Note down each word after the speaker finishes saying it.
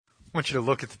I want you to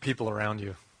look at the people around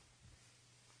you.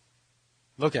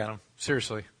 Look at them.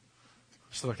 Seriously.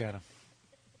 Just look at them.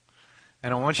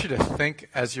 And I want you to think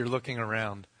as you're looking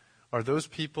around, are those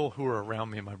people who are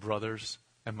around me my brothers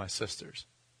and my sisters?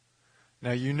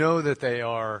 Now, you know that they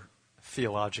are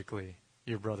theologically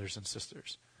your brothers and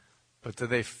sisters. But do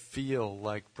they feel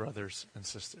like brothers and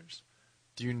sisters?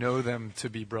 Do you know them to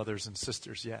be brothers and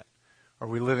sisters yet? Are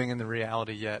we living in the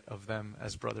reality yet of them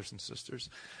as brothers and sisters?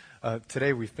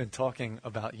 Today we've been talking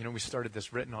about, we started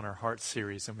this Written on Our Hearts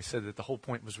series, and we said that the whole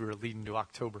point was we were leading to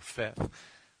October 5th,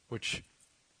 which,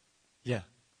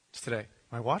 it's today.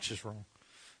 My watch is wrong.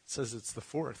 It says it's the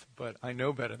 4th, but I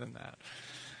know better than that.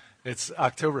 It's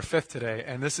October 5th today,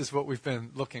 and this is what we've been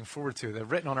looking forward to. The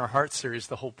Written on Our Hearts series,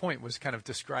 the whole point was kind of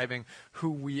describing who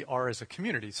we are as a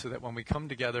community so that when we come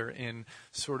together in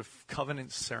sort of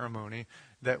covenant ceremony,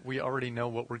 that we already know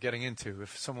what we're getting into.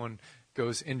 If someone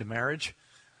goes into marriage,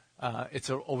 it's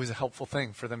always a helpful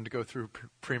thing for them to go through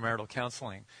premarital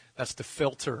counseling. That's to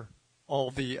filter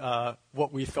all the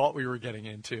what we thought we were getting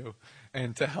into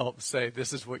and to help say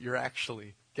this is what you're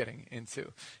actually getting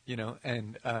into,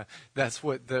 and that's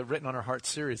what the Written on Our Hearts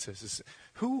series is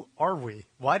who are we?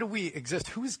 Why do we exist?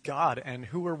 Who is God, and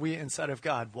who are we inside of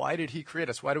God? Why did he create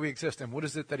us? Why do we exist, and what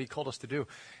is it that he called us to do?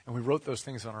 And we wrote those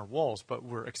things on our walls, but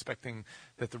we're expecting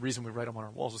that the reason we write them on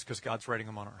our walls is because God's writing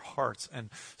them on our hearts. And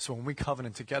so when we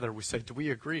covenant together, we say, do we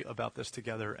agree about this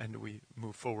together, and do we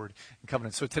move forward in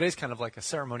covenant? So today's kind of like a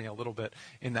ceremony a little bit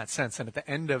in that sense, and at the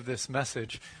end of this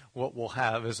message, what we'll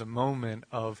have is a moment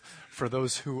of, for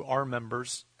those who are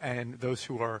members and those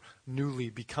who are newly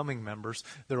becoming members,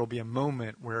 there will be a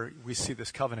moment where we see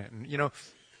this covenant. And,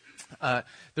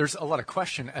 there's a lot of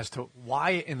question as to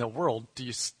why in the world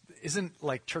isn't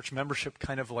like church membership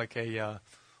kind of like a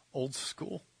old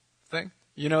school thing?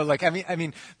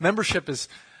 Membership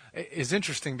is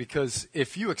interesting because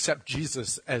if you accept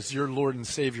Jesus as your Lord and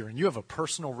Savior and you have a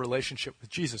personal relationship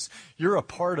with Jesus, you're a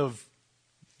part of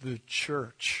the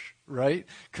church, right?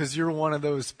 Because you're one of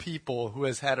those people who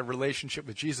has had a relationship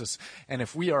with Jesus. And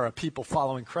if we are a people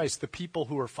following Christ, the people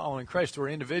who are following Christ, who are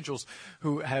individuals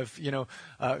who have,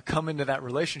 come into that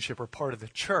relationship, are part of the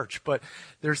church. But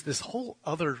there's this whole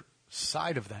other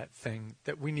side of that thing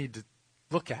that we need to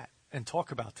look at and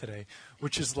talk about today,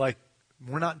 which is like,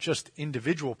 we're not just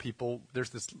individual people.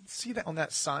 There's this, see that on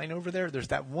that sign over there? There's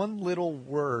that one little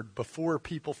word before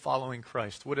people following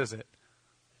Christ. What is it?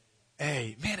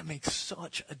 A. Man, it makes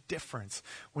such a difference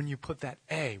when you put that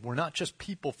A. We're not just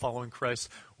people following Christ,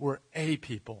 we're a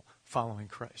people following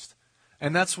Christ.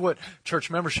 And that's what church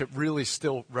membership really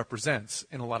still represents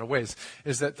in a lot of ways,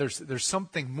 is that there's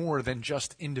something more than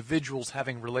just individuals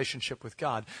having relationship with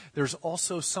God. There's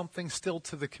also something still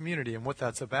to the community and what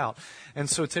that's about. And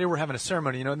so today we're having a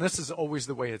ceremony, and this is always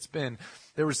the way it's been.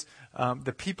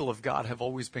 The people of God have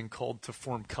always been called to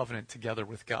form covenant together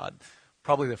with God.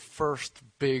 Probably the first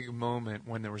big moment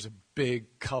when there was a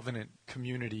big covenant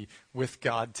community with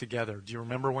God together. Do you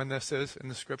remember when this is in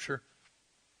the scripture?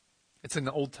 It's in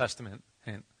the Old Testament.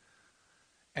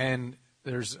 And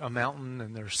there's a mountain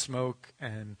and there's smoke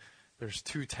and there's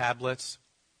 2 tablets.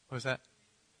 What was that?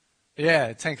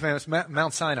 Yeah, 10 Commandments,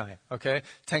 Mount Sinai, okay?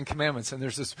 10 Commandments, and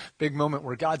there's this big moment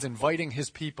where God's inviting his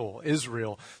people,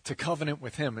 Israel, to covenant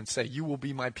with him and say, you will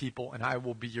be my people and I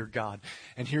will be your God.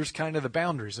 And here's kind of the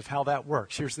boundaries of how that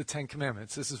works. Here's the 10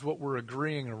 Commandments. This is what we're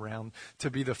agreeing around to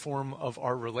be the form of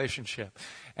our relationship.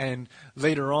 And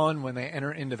later on, when they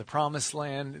enter into the promised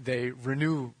land, they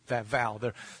renew that vow.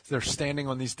 They're standing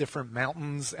on these different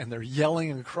mountains and they're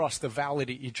yelling across the valley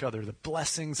to each other, the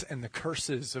blessings and the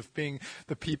curses of being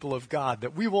the people of God,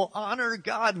 that we will honor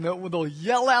God, and they'll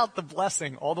yell out the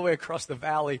blessing all the way across the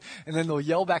valley, and then they'll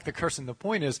yell back the curse. And the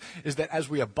point is that as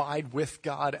we abide with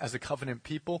God as a covenant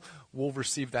people, we'll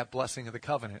receive that blessing of the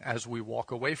covenant. As we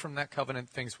walk away from that covenant,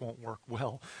 things won't work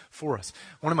well for us.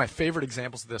 One of my favorite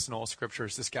examples of this in all Scripture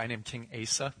is this guy named King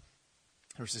Asa.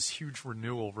 There was this huge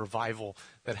revival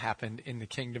that happened in the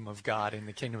kingdom of God, in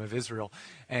the kingdom of Israel.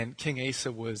 And King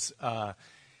Asa was...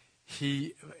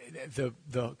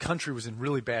 the country was in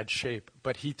really bad shape,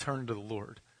 but he turned to the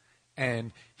Lord,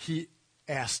 and he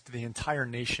asked the entire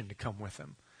nation to come with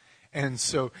him. And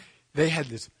so they had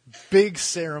this big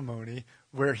ceremony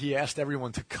where he asked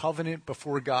everyone to covenant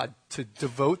before God, to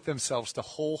devote themselves to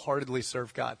wholeheartedly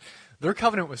serve God. Their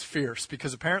covenant was fierce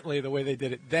because apparently the way they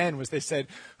did it then was they said,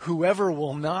 whoever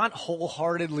will not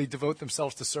wholeheartedly devote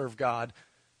themselves to serve God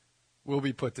will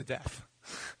be put to death.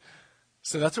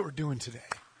 So that's what we're doing today.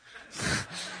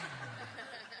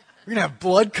 We're going to have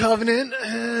blood covenant,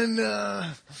 and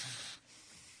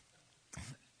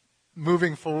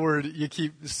moving forward, you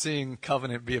keep seeing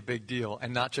covenant be a big deal,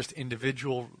 and not just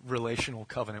individual relational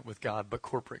covenant with God, but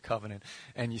corporate covenant.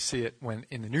 And you see it when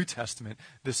in the New Testament,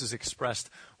 this is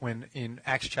expressed when in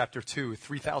Acts chapter 2,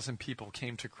 3,000 people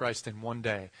came to Christ in one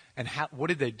day. And what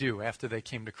did they do after they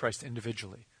came to Christ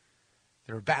individually?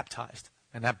 They were baptized.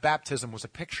 And that baptism was a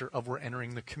picture of we're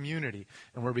entering the community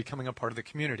and we're becoming a part of the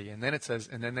community. And then it says,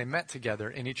 and then they met together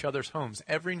in each other's homes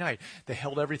every night. They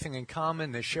held everything in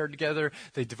common. They shared together.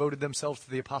 They devoted themselves to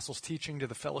the apostles' teaching, to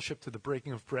the fellowship, to the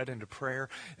breaking of bread, and to prayer.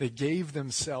 They gave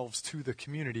themselves to the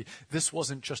community. This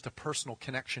wasn't just a personal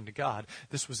connection to God.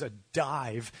 This was a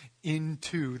dive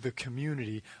into the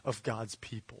community of God's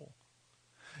people.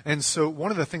 And so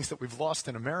one of the things that we've lost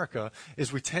in America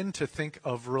is we tend to think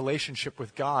of relationship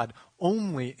with God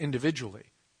only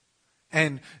individually.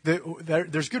 And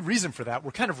there's good reason for that. We're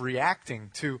kind of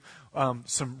reacting to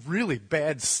some really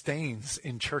bad stains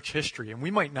in church history. And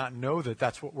we might not know that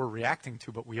that's what we're reacting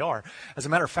to, but we are. As a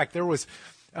matter of fact, there was,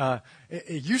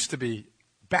 it used to be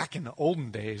back in the olden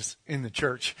days in the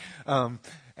church.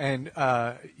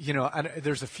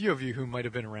 There's a few of you who might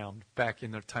have been around back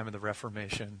in the time of the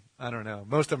Reformation. I don't know.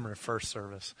 Most of them are first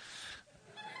service.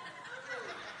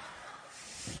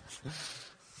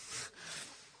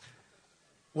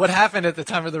 What happened at the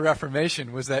time of the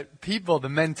Reformation was that the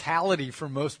mentality for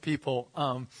most people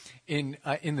in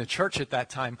the church at that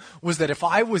time was that if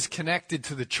I was connected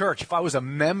to the church, if I was a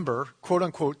member, quote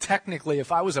unquote, technically,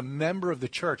 if I was a member of the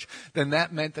church, then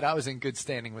that meant that I was in good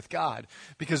standing with God.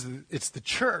 Because it's the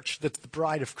church that's the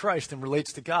bride of Christ and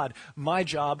relates to God. My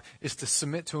job is to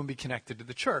submit to and be connected to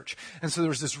the church. And so there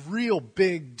was this real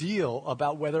big deal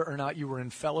about whether or not you were in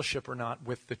fellowship or not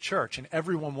with the church. And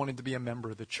everyone wanted to be a member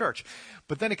of the church.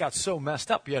 But then it got so messed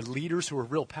up. You had leaders who were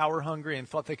real power hungry and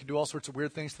thought they could do all sorts of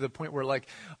weird things to the point where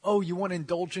oh, you want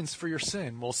indulgence for your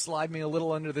sin? Well, slide me a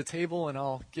little under the table and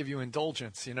I'll give you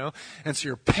indulgence, And so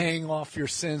you're paying off your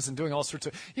sins and doing all sorts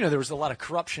of, there was a lot of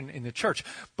corruption in the church.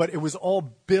 But it was all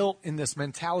built in this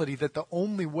mentality that the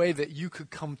only way that you could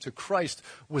come to Christ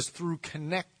was through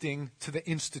connecting to the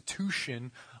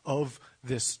institution of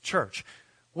this church.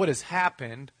 What has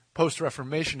happened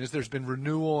post-Reformation is there's been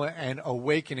renewal and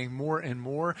awakening more and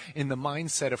more in the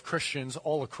mindset of Christians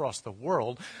all across the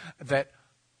world that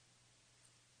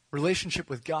relationship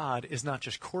with God is not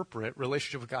just corporate,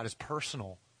 relationship with God is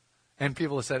personal. And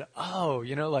people have said,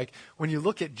 when you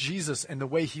look at Jesus and the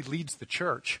way he leads the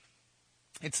church,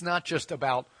 it's not just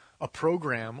about a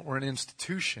program or an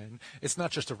institution. It's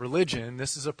not just a religion.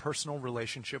 This is a personal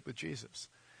relationship with Jesus.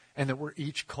 And that we're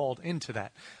each called into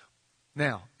that.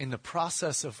 Now, in the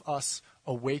process of us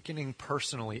awakening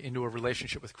personally into a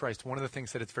relationship with Christ, one of the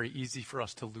things that it's very easy for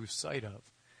us to lose sight of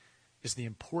is the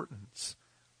importance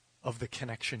of the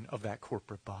connection of that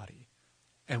corporate body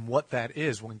and what that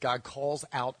is when God calls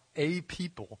out a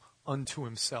people unto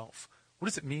himself. What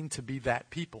does it mean to be that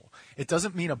people? It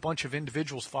doesn't mean a bunch of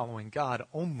individuals following God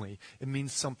only. It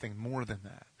means something more than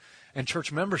that. And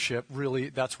church membership, really,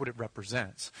 that's what it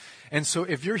represents. And so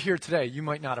if you're here today, you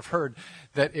might not have heard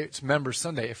that it's Members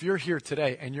Sunday. If you're here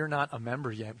today and you're not a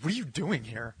member yet, what are you doing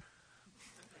here?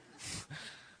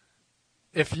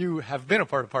 If you have been a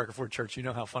part of Parker Ford Church, you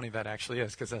know how funny that actually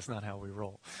is, because that's not how we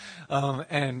roll.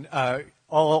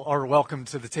 All are welcome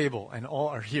to the table, and all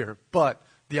are here. But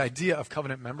the idea of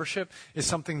covenant membership is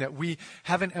something that we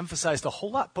haven't emphasized a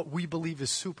whole lot, but we believe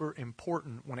is super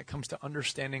important when it comes to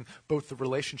understanding both the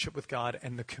relationship with God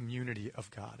and the community of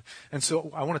God. And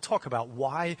so I want to talk about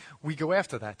why we go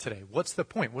after that today. What's the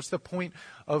point? What's the point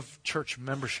of church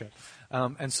membership?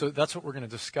 And so that's what we're going to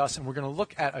discuss. And we're going to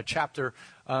look at a chapter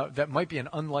that might be an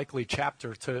unlikely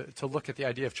chapter to look at the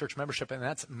idea of church membership. And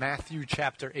that's Matthew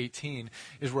chapter 18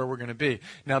 is where we're going to be.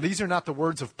 Now, these are not the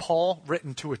words of Paul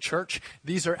written to a church.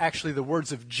 These are actually the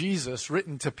words of Jesus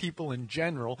written to people in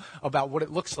general about what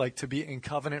it looks like to be in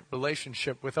covenant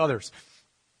relationship with others.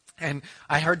 And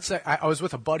I was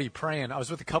with a buddy praying. I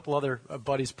was with a couple other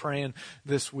buddies praying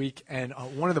this week. And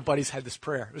one of the buddies had this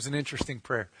prayer. It was an interesting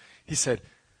prayer. He said,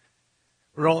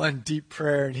 we're all in deep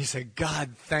prayer, and he said,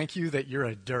 God, thank you that you're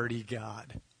a dirty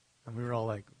God. And we were all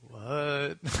like,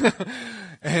 what?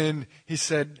 And he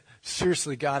said,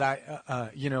 seriously, God,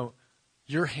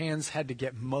 your hands had to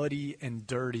get muddy and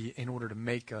dirty in order to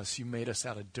make us. You made us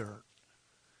out of dirt.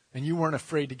 And you weren't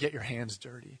afraid to get your hands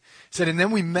dirty. He said, and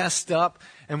then we messed up,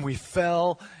 and we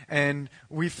fell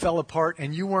apart,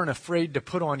 and you weren't afraid to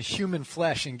put on human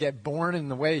flesh and get born in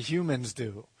the way humans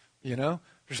do,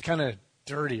 Just kind of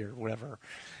dirty or whatever.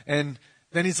 And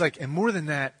then he's like, and more than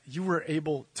that, you were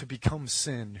able to become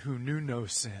sin who knew no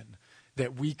sin,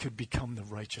 that we could become the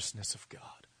righteousness of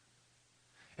God.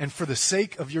 And for the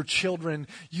sake of your children,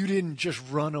 you didn't just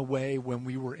run away when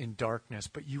we were in darkness,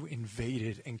 but you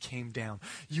invaded and came down.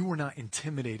 You were not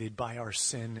intimidated by our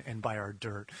sin and by our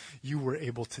dirt. You were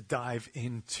able to dive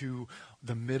into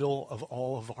the middle of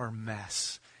all of our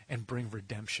mess and bring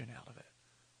redemption out of it.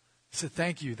 So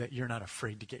thank you that you're not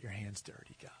afraid to get your hands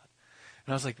dirty, God.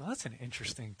 And I was like, well, that's an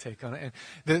interesting take on it. And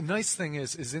the nice thing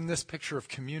is in this picture of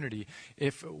community,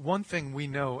 if one thing we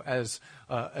know as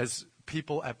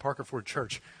people at Parker Ford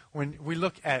Church, when we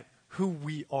look at who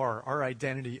we are, our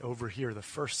identity over here, the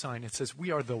first sign, it says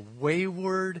we are the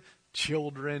wayward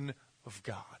children of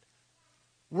God.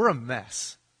 We're a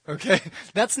mess, okay?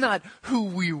 That's not who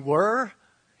we were.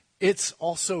 It's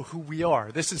also who we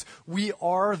are. We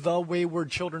are the wayward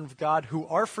children of God who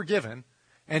are forgiven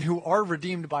and who are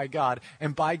redeemed by God,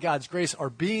 and by God's grace are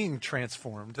being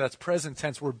transformed. That's present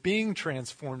tense. We're being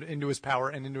transformed into his power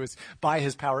and by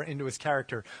his power into his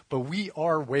character. But we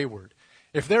are wayward.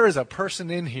 If there is a person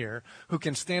in here who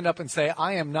can stand up and say,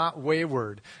 I am not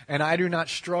wayward, and I do not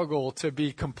struggle to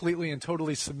be completely and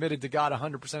totally submitted to God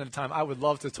 100% of the time, I would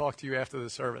love to talk to you after the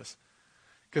service.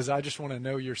 Because I just want to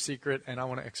know your secret, and I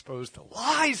want to expose the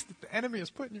lies that the enemy is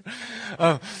putting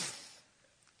you.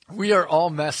 We are all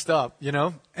messed up,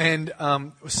 and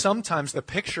sometimes the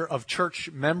picture of church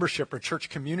membership or church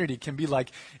community can be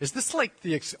like, is this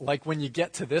like when you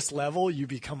get to this level, you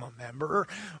become a member,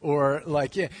 or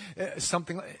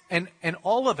something, and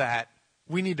all of that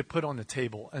we need to put on the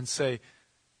table and say,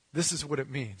 this is what it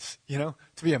means, to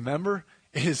be a member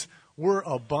is we're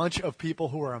a bunch of people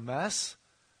who are a mess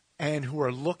and who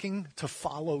are looking to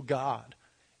follow God.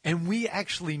 And we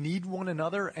actually need one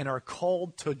another and are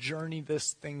called to journey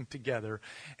this thing together.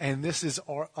 And this is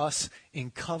us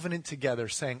in covenant together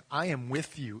saying, I am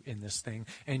with you in this thing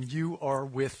and you are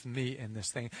with me in this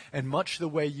thing. And much the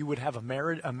way you would have a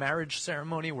marriage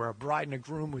ceremony where a bride and a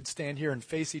groom would stand here and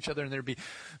face each other and there'd be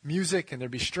music and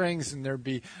there'd be strings and there'd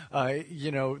be,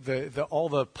 all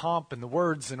the pomp and the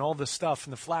words and all the stuff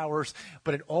and the flowers.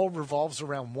 But it all revolves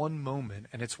around one moment.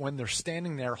 And it's when they're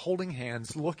standing there holding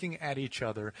hands, looking at each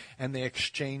other, and they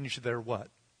exchange their what?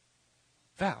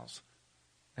 Vows.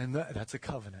 And that's a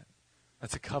covenant.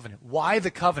 That's a covenant. Why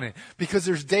the covenant? Because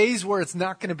there's days where it's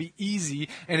not going to be easy,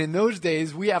 and in those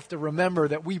days we have to remember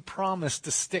that we promised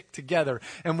to stick together.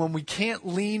 And when we can't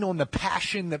lean on the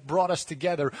passion that brought us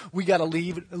together, we got to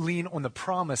lean on the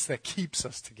promise that keeps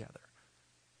us together.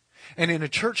 And in a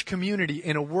church community,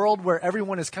 in a world where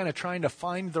everyone is kind of trying to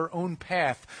find their own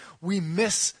path, we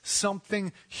miss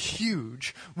something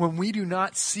huge when we do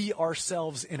not see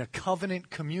ourselves in a covenant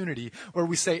community where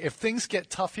we say, if things get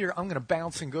tough here, I'm going to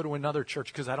bounce and go to another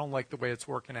church because I don't like the way it's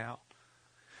working out.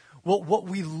 Well, what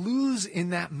we lose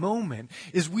in that moment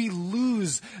is we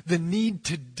lose the need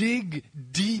to dig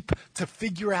deep to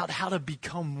figure out how to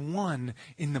become one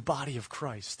in the body of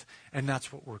Christ. And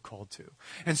that's what we're called to.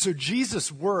 And so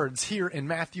Jesus' words here in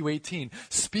Matthew 18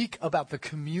 speak about the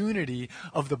community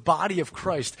of the body of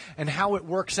Christ and how it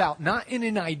works out, not in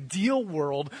an ideal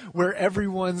world where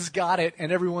everyone's got it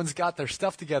and everyone's got their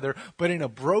stuff together, but in a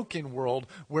broken world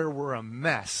where we're a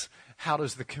mess. How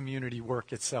does the community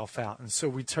work itself out? And so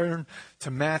we turn to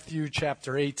Matthew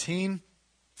chapter 18,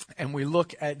 and we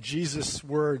look at Jesus'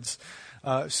 words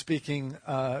speaking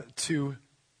to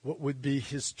what would be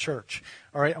his church.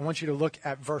 All right, I want you to look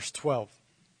at verse 12.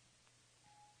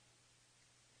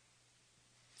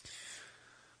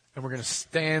 And we're going to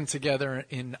stand together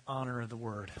in honor of the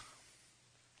word.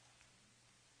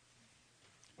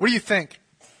 What do you think?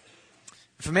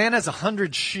 If a man has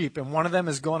 100 sheep and one of them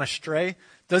has gone astray,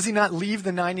 does he not leave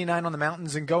the 99 on the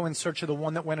mountains and go in search of the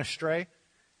one that went astray?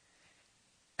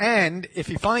 And if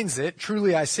he finds it,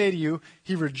 truly I say to you,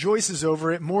 he rejoices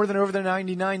over it more than over the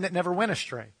 99 that never went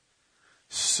astray.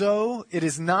 So it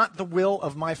is not the will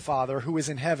of my Father who is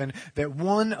in heaven that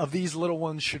one of these little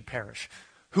ones should perish.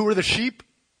 Who are the sheep?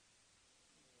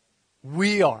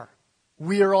 We are.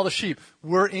 We are all the sheep.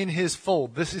 We're in his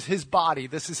fold. This is his body.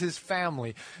 This is his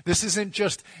family. This isn't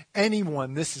just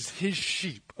anyone. This is his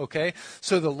sheep, okay?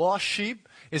 So the lost sheep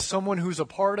is someone who's a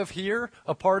part of here,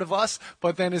 a part of us,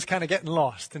 but then is kind of getting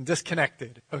lost and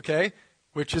disconnected, okay?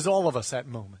 Which is all of us at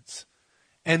moments.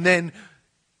 And then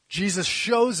Jesus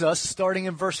shows us, starting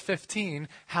in verse 15,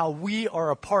 how we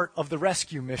are a part of the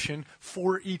rescue mission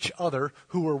for each other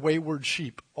who are wayward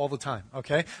sheep all the time,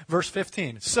 okay? Verse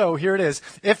 15. So here it is.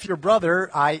 If your brother,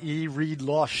 i.e. read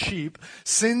lost sheep,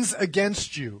 sins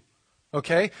against you,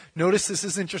 Okay? Notice this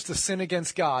isn't just a sin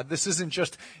against God. This isn't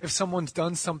just if someone's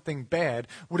done something bad.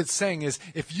 What it's saying is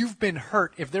if you've been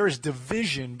hurt, if there is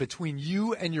division between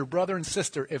you and your brother and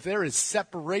sister, if there is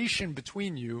separation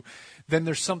between you, then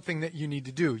there's something that you need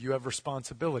to do. You have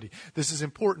responsibility. This is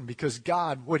important because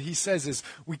God, what he says is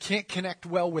we can't connect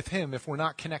well with him if we're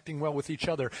not connecting well with each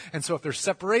other. And so if there's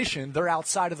separation, they're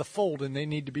outside of the fold and they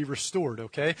need to be restored,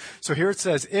 okay? So here it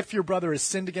says, if your brother has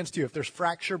sinned against you, if there's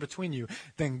fracture between you,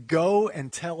 then go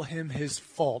and tell him his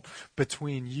fault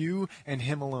between you and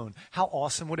him alone. How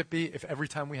awesome would it be if every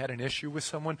time we had an issue with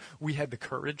someone, we had the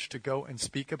courage to go and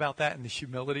speak about that and the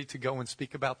humility to go and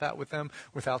speak about that with them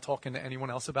without talking to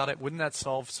anyone else about it? Wouldn't that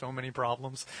solve so many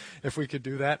problems if we could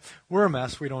do that? We're a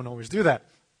mess. We don't always do that.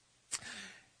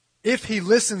 If he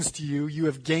listens to you, you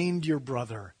have gained your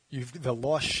brother. The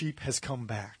lost sheep has come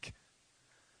back.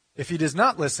 If he does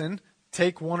not listen,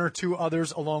 take one or two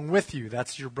others along with you.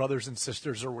 That's your brothers and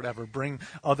sisters or whatever. Bring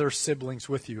other siblings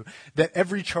with you, that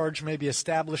every charge may be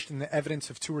established in the evidence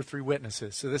of 2 or 3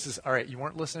 witnesses. So this is, all right, you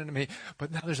weren't listening to me,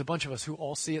 but now there's a bunch of us who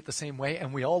all see it the same way,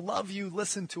 and we all love you.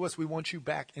 Listen to us. We want you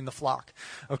back in the flock.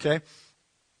 Okay?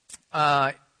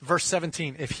 Verse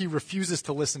 17, if he refuses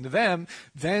to listen to them,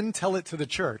 then tell it to the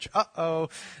church. Uh-oh,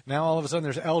 now all of a sudden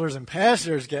there's elders and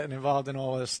pastors getting involved in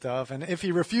all this stuff. And if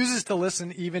he refuses to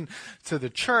listen even to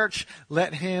the church,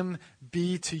 let him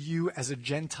be to you as a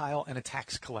Gentile and a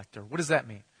tax collector. What does that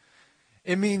mean?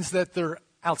 It means that they're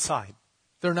outside.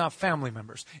 They're not family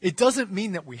members. It doesn't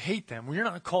mean that we hate them. We're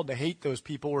not called to hate those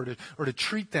people or to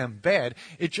treat them bad.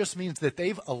 It just means that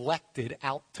they've elected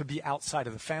to be outside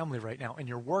of the family right now, and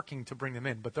you're working to bring them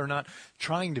in, but they're not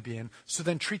trying to be in. So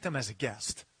then treat them as a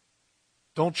guest.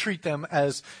 Don't treat them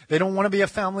as, they don't want to be a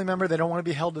family member. They don't want to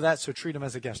be held to that, so treat them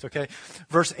as a guest, okay?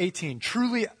 Verse 18,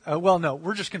 truly,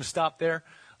 we're just going to stop there.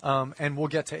 And we'll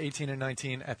get to 18 and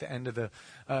 19 at the end of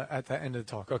the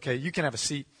talk. Okay, you can have a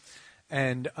seat.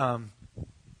 And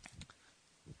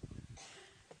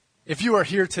if you are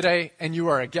here today and you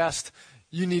are a guest,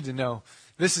 you need to know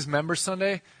this is Member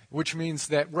Sunday, which means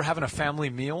that we're having a family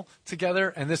meal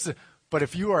together. But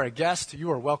if you are a guest,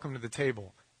 you are welcome to the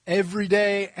table. Every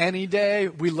day, any day,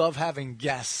 we love having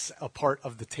guests a part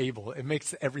of the table. It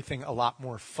makes everything a lot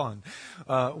more fun.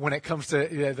 When it comes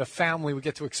to the family, we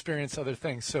get to experience other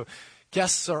things. So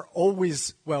guests are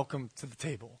always welcome to the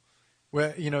table.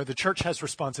 Where, the church has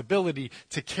responsibility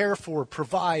to care for,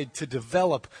 provide, to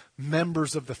develop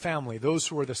members of the family, those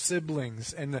who are the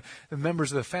siblings and the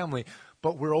members of the family.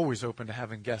 But we're always open to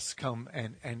having guests come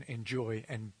and enjoy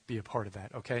and be a part of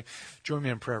that, okay? Join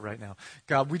me in prayer right now.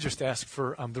 God, we just ask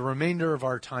for the remainder of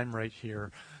our time right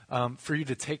here, for you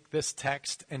to take this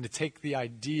text and to take the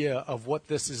idea of what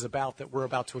this is about that we're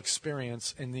about to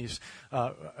experience in these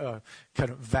kind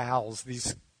of vows,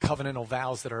 these covenantal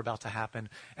vows that are about to happen,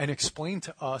 and explain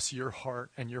to us your heart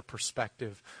and your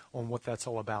perspective on what that's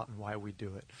all about and why we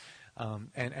do it.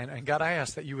 And God, I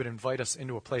ask that you would invite us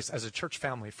into a place as a church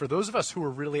family, for those of us who are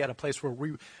really at a place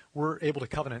where we're able to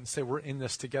covenant and say we're in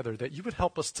this together, that you would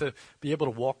help us to be able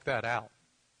to walk that out.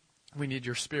 We need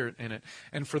your Spirit in it.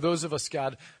 And for those of us,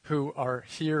 God, who are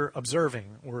here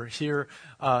observing or here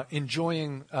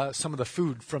enjoying some of the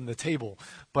food from the table,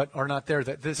 but are not there,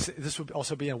 that this would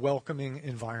also be a welcoming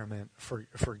environment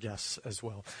for guests as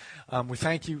well. We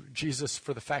thank you, Jesus,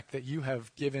 for the fact that you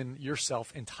have given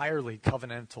yourself entirely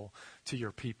covenantal to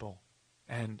your people.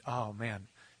 And, oh, man,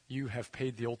 you have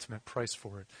paid the ultimate price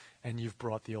for it, and you've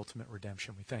brought the ultimate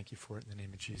redemption. We thank you for it in the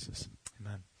name of Jesus.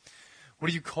 Amen. What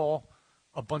do you call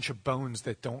a bunch of bones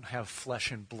that don't have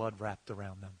flesh and blood wrapped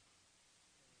around them?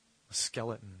 A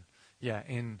skeleton. Yeah,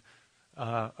 in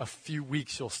a few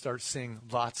weeks you'll start seeing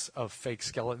lots of fake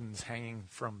skeletons hanging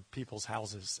from people's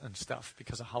houses and stuff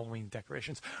because of Halloween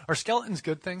decorations. Are skeletons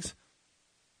good things?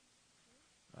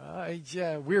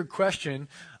 Yeah, weird question.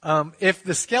 If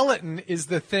the skeleton is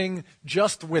the thing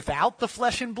just without the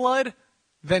flesh and blood,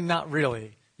 then not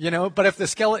really. But if the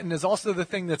skeleton is also the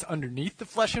thing that's underneath the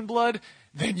flesh and blood,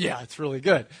 then yeah, it's really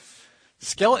good.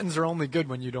 Skeletons are only good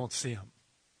when you don't see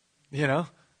them.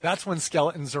 That's when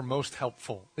skeletons are most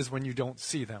helpful, is when you don't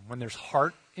see them. When there's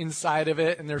heart inside of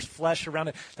it and there's flesh around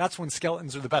it, that's when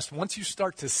skeletons are the best. Once you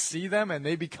start to see them and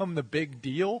they become the big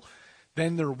deal,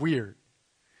 then they're weird.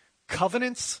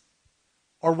 Covenants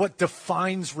are what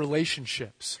defines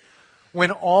relationships. When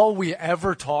all we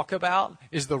ever talk about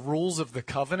is the rules of the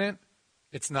covenant,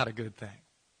 it's not a good thing.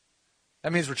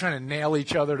 That means we're trying to nail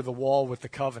each other to the wall with the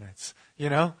covenants,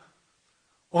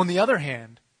 On the other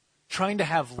hand, trying to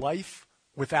have life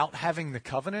without having the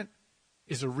covenant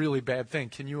is a really bad thing.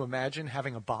 Can you imagine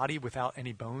having a body without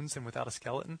any bones and without a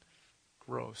skeleton?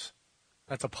 Gross.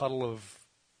 That's a puddle of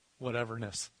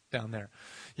whateverness, down there.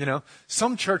 You know,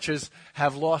 some churches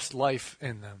have lost life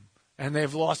in them, and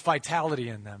they've lost vitality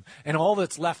in them, and all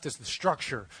that's left is the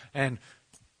structure, and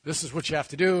this is what you have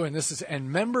to do,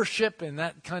 and membership in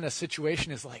that kind of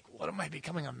situation is like, what am I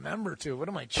becoming a member to? What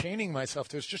am I chaining myself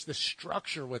to? It's just this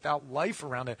structure without life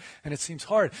around it, and it seems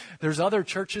hard. There's other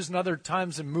churches and other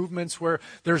times and movements where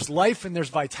there's life and there's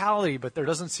vitality, but there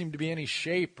doesn't seem to be any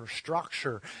shape or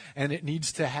structure, and it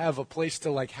needs to have a place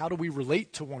to, like, how do we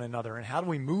relate to one another, and how do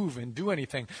we move and do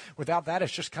anything? Without that,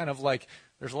 it's just kind of like,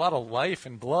 there's a lot of life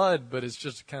and blood, but it's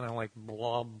just kind of like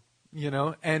blob, you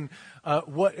know? And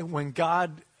when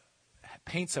God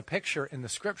paints a picture in the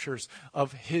scriptures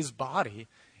of his body,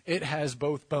 it has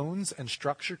both bones and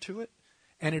structure to it,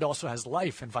 and it also has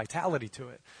life and vitality to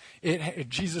it.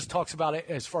 Jesus talks about it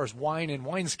as far as wine and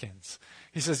wineskins.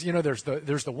 He says, you know, there's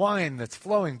the wine that's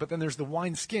flowing, but then there's the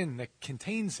wineskin that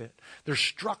contains it. There's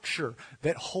structure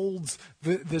that holds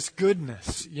this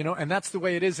goodness, you know, and that's the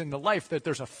way it is in the life, that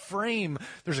there's a frame,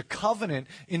 there's a covenant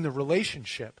in the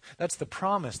relationship. That's the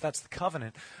promise, that's the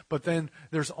covenant. But then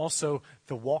there's also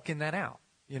the walking that out,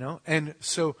 you know. And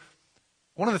so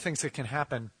one of the things that can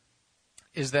happen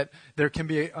is that there can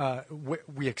be,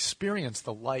 we experience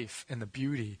the life and the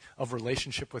beauty of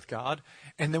relationship with God,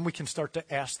 and then we can start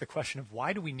to ask the question of,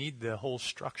 why do we need the whole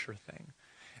structure thing?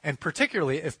 And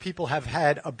particularly if people have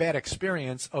had a bad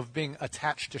experience of being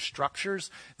attached to structures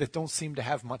that don't seem to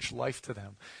have much life to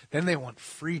them, then they want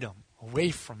freedom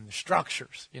away from the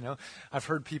structures, you know. I've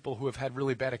heard people who have had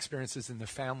really bad experiences in the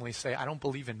family say, I don't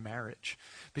believe in marriage,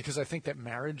 because I think that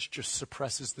marriage just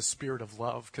suppresses the spirit of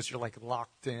love, because you're like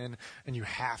locked in and you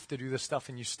have to do this stuff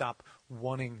and you stop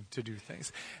wanting to do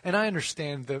things. And I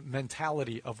understand the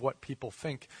mentality of what people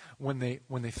think when they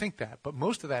think that, but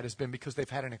most of that has been because they've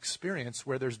had an experience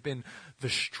where there's been the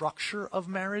structure of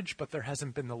marriage, but there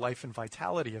hasn't been the life and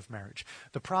vitality of marriage.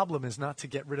 The problem is not to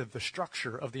get rid of the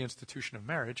structure of the institution of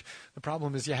marriage. The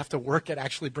problem is you have to work at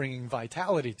actually bringing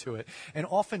vitality to it. And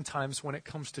oftentimes when it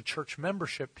comes to church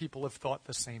membership, people have thought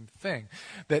the same thing.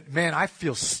 That, man, I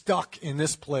feel stuck in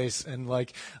this place, and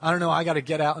like, I don't know, I got to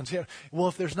get out and say, well,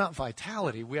 if there's not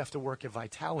vitality, we have to work at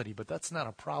vitality. But that's not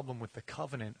a problem with the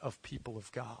covenant of people of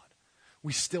God.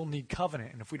 We still need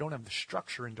covenant, and if we don't have the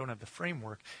structure and don't have the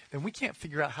framework, then we can't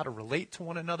figure out how to relate to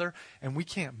one another, and we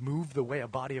can't move the way a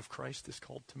body of Christ is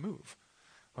called to move.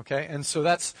 Okay, and so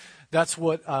that's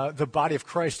what the body of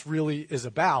Christ really is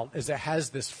about, is it has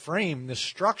this frame, this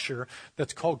structure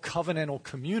that's called covenantal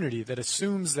community, that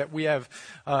assumes that we have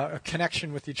a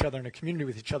connection with each other and a community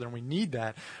with each other, and we need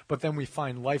that, but then we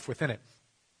find life within it.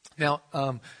 Now,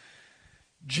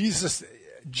 Jesus'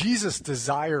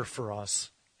 desire for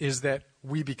us is that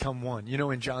we become one. You know,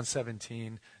 in John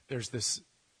 17, there's this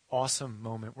awesome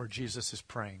moment where Jesus is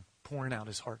praying, pouring out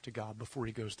his heart to God before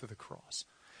he goes to the cross.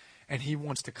 And he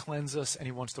wants to cleanse us, and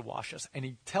he wants to wash us. And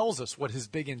he tells us what his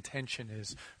big intention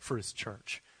is for his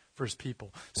church, for his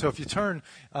people. So if you turn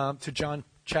to John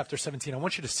chapter 17, I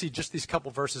want you to see just these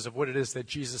couple verses of what it is that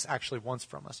Jesus actually wants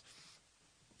from us.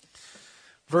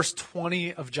 Verse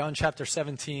 20 of John chapter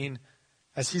 17,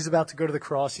 as he's about to go to the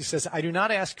cross, he says, I do not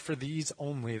ask for these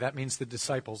only. That means the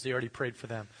disciples. He already prayed for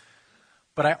them.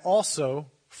 But I also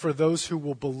for those who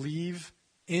will believe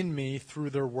in me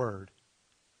through their word.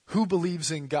 Who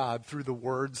believes in God through the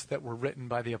words that were written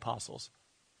by the apostles?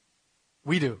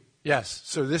 We do, yes.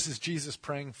 So this is Jesus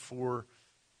praying for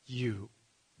you,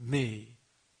 me,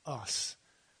 us,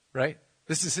 right?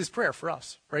 This is his prayer for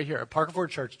us right here at Parker Ford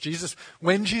Church. Jesus,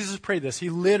 when Jesus prayed this, he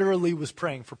literally was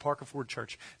praying for Parker Ford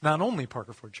Church. Not only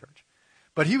Parker Ford Church,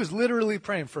 but he was literally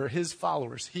praying for his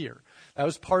followers here. That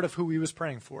was part of who he was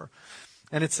praying for.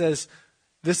 And it says,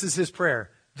 this is his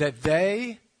prayer, that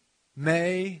they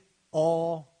may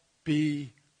all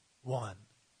be one.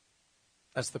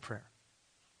 That's the prayer.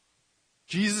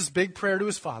 Jesus' big prayer to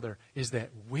his Father is that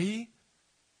we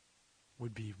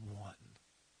would be one.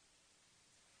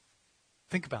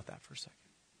 Think about that for a second.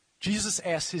 Jesus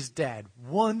asked his dad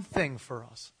one thing for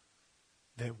us,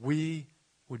 that we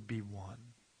would be one.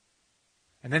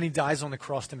 And then he dies on the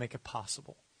cross to make it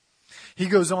possible. He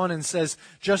goes on and says,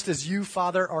 just as you,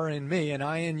 Father, are in me and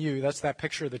I in you, that's that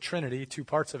picture of the Trinity, two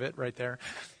parts of it right there,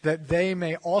 that they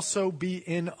may also be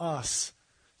in us,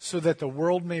 so that the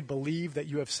world may believe that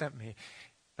you have sent me.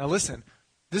 Now listen,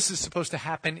 this is supposed to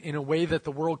happen in a way that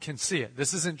the world can see it.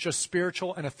 This isn't just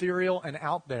spiritual and ethereal and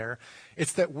out there.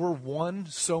 It's that we're one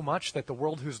so much that the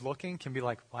world who's looking can be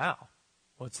like, wow,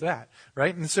 what's that?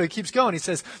 Right? And so he keeps going. He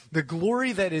says, the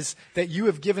glory that you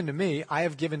have given to me, I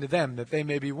have given to them, that they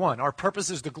may be one. Our purpose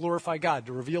is to glorify God,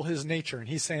 to reveal his nature. And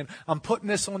he's saying, I'm putting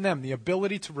this on them, the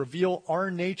ability to reveal our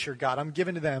nature, God. I'm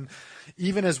giving to them,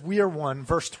 even as we are one.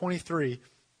 Verse 23,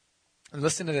 And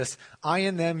listen to this. I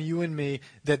and them, you and me,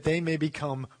 that they may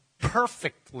become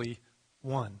perfectly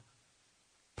one.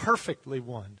 Perfectly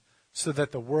one. So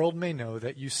that the world may know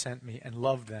that you sent me and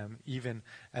loved them even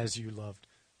as you loved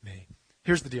me.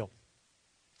 Here's the deal.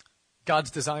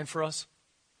 God's design for us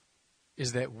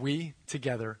is that we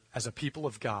together as a people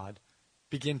of God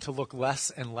begin to look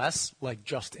less and less like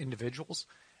just individuals,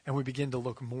 and we begin to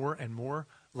look more and more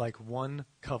like one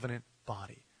covenant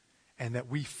body, and that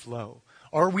we flow.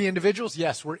 Are we individuals?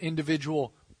 Yes, we're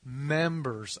individual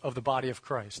members of the body of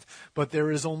Christ, but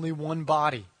there is only one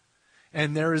body.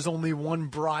 And there is only one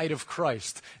bride of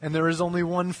Christ. And there is only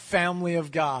one family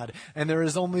of God. And there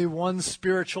is only one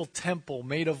spiritual temple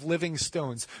made of living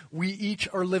stones. We each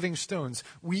are living stones.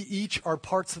 We each are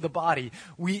parts of the body.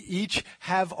 We each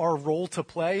have our role to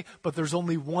play, but there's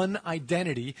only one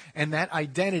identity, and that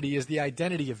identity is the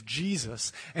identity of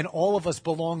Jesus. And all of us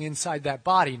belong inside that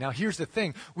body. Now here's the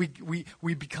thing.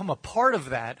 We become a part of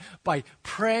that by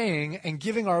praying and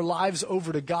giving our lives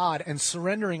over to God and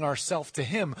surrendering ourselves to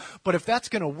Him. But if that's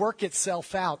going to work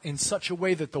itself out in such a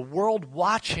way that the world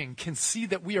watching can see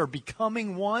that we are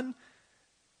becoming one,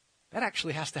 that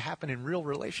actually has to happen in real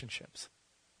relationships.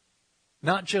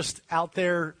 Not just out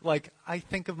there, like, I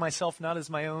think of myself not as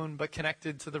my own, but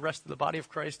connected to the rest of the body of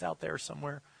Christ out there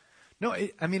somewhere. No,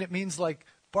 it means like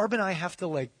Barb and I have to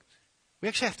we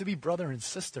actually have to be brother and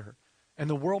sister. And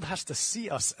the world has to see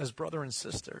us as brother and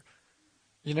sister.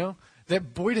 You know,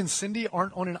 that Boyd and Cindy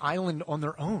aren't on an island on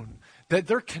their own. That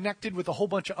they're connected with a whole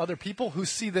bunch of other people who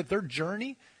see that their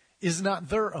journey is not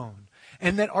their own.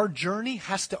 And that our journey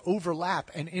has to overlap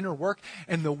and interwork.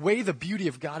 And the way the beauty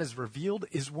of God is revealed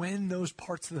is when those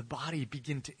parts of the body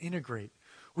begin to integrate,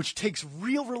 which takes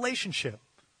real relationship,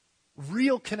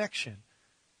 real connection,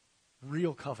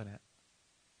 real covenant.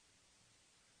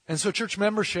 And so church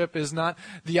membership is not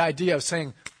the idea of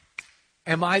saying,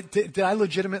 did I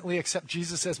legitimately accept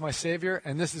Jesus as my Savior?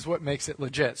 And this is what makes it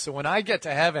legit. So when I get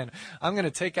to heaven, I'm going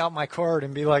to take out my card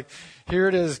and be like, here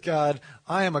it is, God.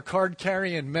 I am a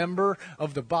card-carrying member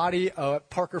of the body of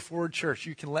Parker Ford Church.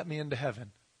 You can let me into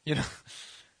heaven. You know,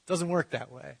 it doesn't work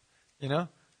that way. You know,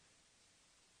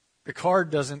 the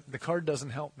card doesn't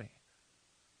help me.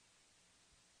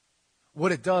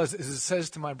 What it does is it says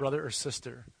to my brother or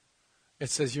sister, it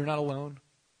says, you're not alone.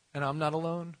 And I'm not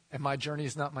alone, and my journey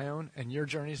is not my own, and your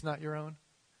journey is not your own.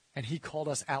 And He called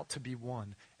us out to be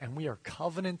one. And we are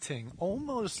covenanting,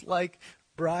 almost like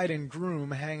bride and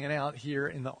groom hanging out here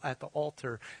at the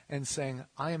altar and saying,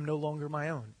 I am no longer my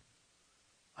own.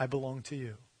 I belong to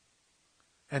you.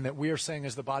 And that we are saying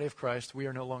as the body of Christ, we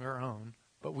are no longer our own,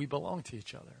 but we belong to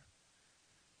each other.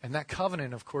 And that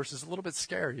covenant, of course, is a little bit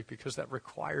scary because that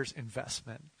requires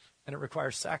investment and it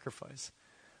requires sacrifice.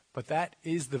 But that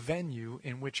is the venue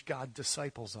in which God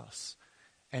disciples us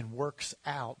and works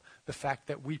out the fact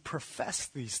that we profess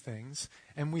these things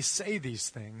and we say these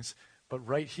things, but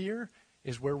right here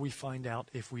is where we find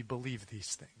out if we believe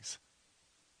these things.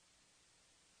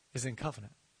 Is in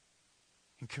covenant,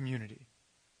 in community.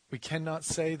 We cannot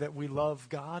say that we love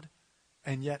God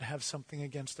and yet have something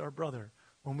against our brother.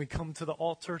 When we come to the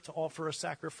altar to offer a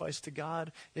sacrifice to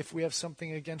God, if we have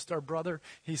something against our brother,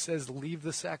 He says, leave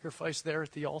the sacrifice there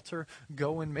at the altar,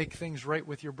 go and make things right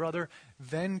with your brother,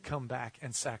 then come back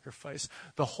and sacrifice.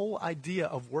 The whole idea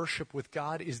of worship with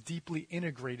God is deeply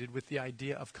integrated with the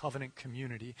idea of covenant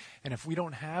community. And if we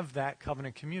don't have that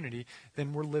covenant community,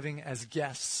 then we're living as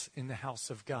guests in the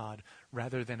house of God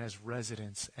rather than as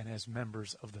residents and as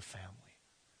members of the family.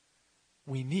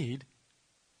 We need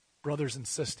brothers and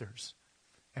sisters.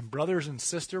 And brothers and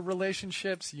sister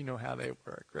relationships, you know how they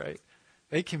work, right?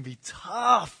 They can be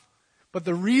tough. But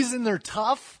the reason they're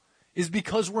tough is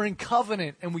because we're in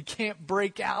covenant and we can't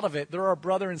break out of it. They're our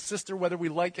brother and sister whether we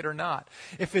like it or not.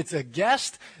 If it's a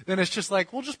guest, then it's just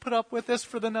like, we'll just put up with this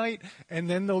for the night and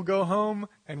then they'll go home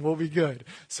and we'll be good.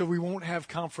 So we won't have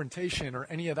confrontation or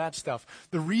any of that stuff.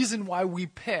 The reason why we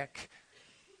pick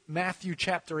Matthew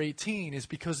chapter 18 is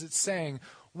because it's saying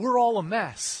we're all a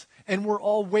mess. And we're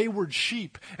all wayward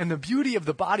sheep. And the beauty of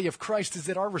the body of Christ is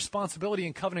that our responsibility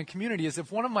in covenant community is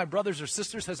if one of my brothers or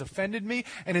sisters has offended me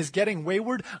and is getting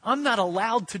wayward, I'm not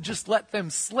allowed to just let them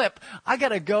slip. I got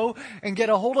to go and get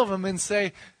a hold of them and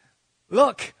say,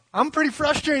 look, I'm pretty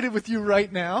frustrated with you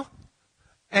right now.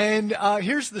 And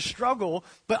here's the struggle,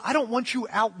 but I don't want you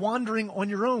out wandering on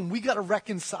your own. We got to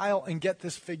reconcile and get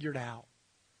this figured out.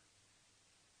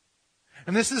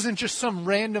 And this isn't just some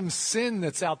random sin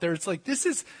that's out there. It's like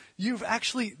this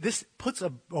puts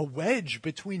a wedge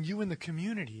between you and the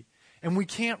community. And we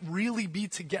can't really be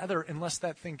together unless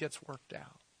that thing gets worked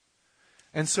out.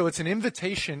 And so it's an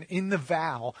invitation in the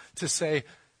vow to say,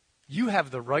 you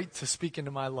have the right to speak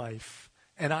into my life,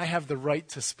 and I have the right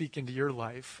to speak into your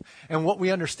life. And what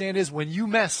we understand is when you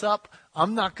mess up,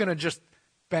 I'm not going to just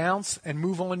bounce and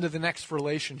move on to the next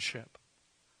relationship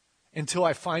until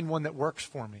I find one that works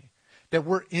for me. That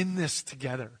we're in this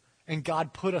together, and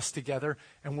God put us together,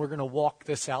 and we're going to walk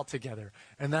this out together.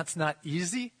 And that's not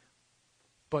easy,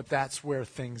 but that's where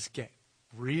things get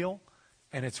real,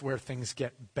 and it's where things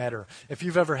get better. If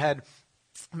you've ever had,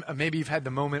 maybe you've had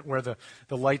the moment where the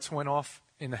lights went off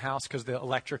in the house because the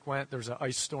electric went, there was an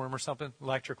ice storm or something,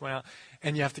 electric went out,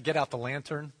 and you have to get out the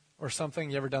lantern or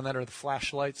something. You ever done that, or the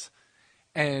flashlights?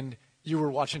 And you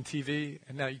were watching TV,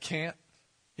 and now you can't,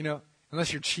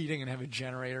 unless you're cheating and have a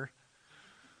generator.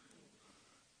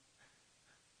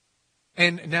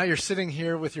 And now you're sitting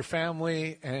here with your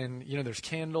family, and, there's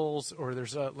candles, or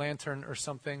there's a lantern or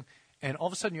something, and all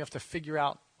of a sudden you have to figure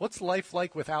out, what's life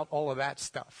like without all of that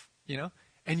stuff,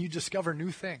 And you discover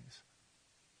new things.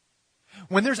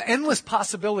 When there's endless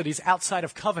possibilities outside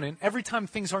of covenant, every time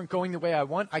things aren't going the way I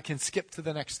want, I can skip to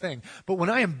the next thing. But when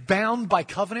I am bound by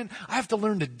covenant, I have to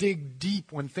learn to dig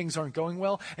deep when things aren't going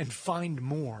well and find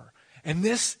more. And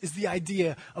this is the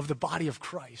idea of the body of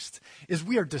Christ, is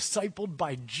we are discipled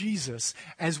by Jesus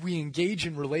as we engage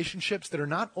in relationships that are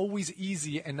not always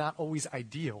easy and not always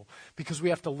ideal, because we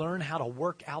have to learn how to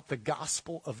work out the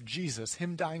gospel of Jesus,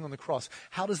 him dying on the cross.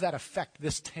 How does that affect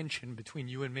this tension between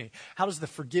you and me? How does the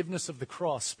forgiveness of the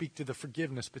cross speak to the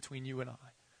forgiveness between you and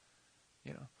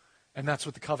I? And that's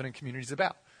what the covenant community is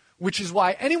about, which is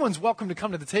why anyone's welcome to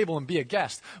come to the table and be a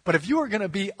guest. But if you are going to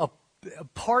be a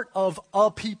part of a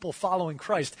people following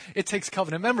Christ, it takes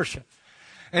covenant membership.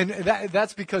 And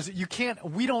that's because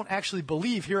we don't actually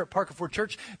believe here at Parker Ford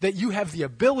Church that you have the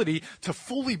ability to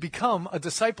fully become a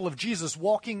disciple of Jesus,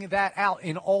 walking that out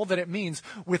in all that it means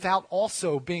without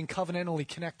also being covenantally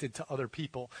connected to other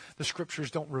people. The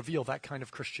scriptures don't reveal that kind of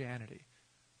Christianity.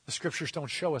 The scriptures don't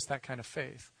show us that kind of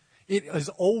faith. It is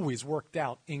always worked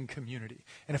out in community.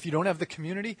 And if you don't have the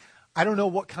community, I don't know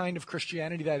what kind of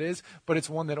Christianity that is, but it's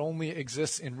one that only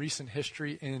exists in recent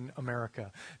history in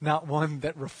America, not one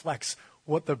that reflects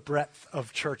what the breadth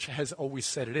of church has always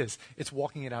said it is. It's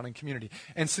walking it out in community.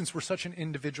 And since we're such an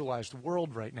individualized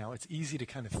world right now, it's easy to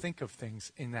kind of think of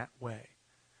things in that way.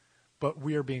 But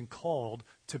we are being called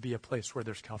to be a place where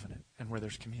there's covenant and where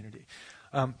there's community.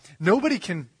 Nobody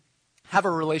can have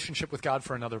a relationship with God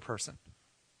for another person.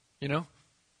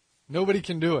 Nobody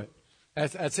can do it.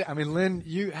 That's it. Lynn,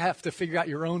 you have to figure out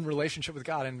your own relationship with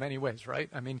God in many ways, right?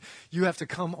 You have to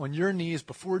come on your knees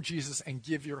before Jesus and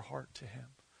give your heart to him,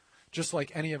 just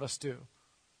like any of us do.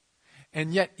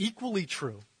 And yet, equally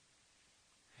true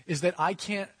is that I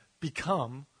can't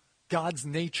become God's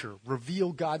nature,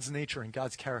 reveal God's nature and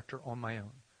God's character on my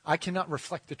own. I cannot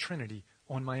reflect the Trinity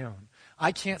on my own.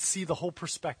 I can't see the whole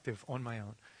perspective on my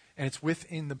own. And it's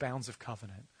within the bounds of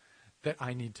covenant that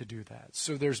I need to do that.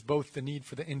 So there's both the need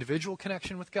for the individual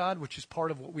connection with God, which is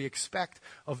part of what we expect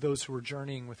of those who are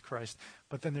journeying with Christ,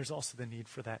 but then there's also the need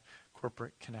for that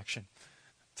corporate connection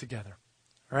together.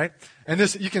 All right? And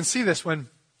this, you can see this when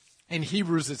in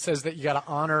Hebrews it says that you got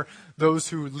to honor those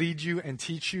who lead you and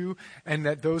teach you, and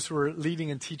that those who are leading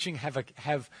and teaching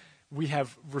we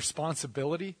have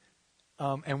responsibility,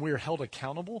 and we are held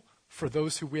accountable for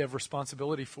those who we have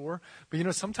responsibility for.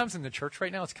 But sometimes in the church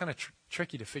right now, it's kind of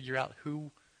tricky to figure out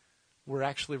who we're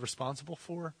actually responsible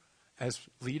for as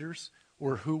leaders,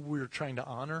 or who we're trying to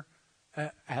honor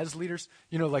as leaders.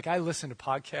 I listen to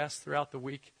podcasts throughout the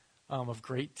week of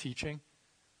great teaching,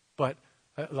 but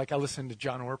I listen to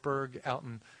John Ortberg out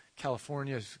in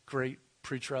California, is a great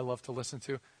preacher I love to listen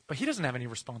to, but he doesn't have any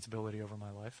responsibility over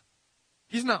my life.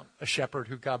 He's not a shepherd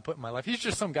who God put in my life. He's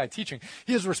just some guy teaching.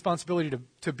 He has a responsibility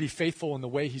to be faithful in the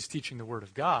way he's teaching the Word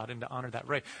of God and to honor that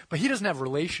right. But he doesn't have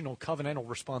relational, covenantal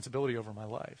responsibility over my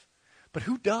life. But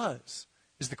who does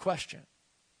is the question.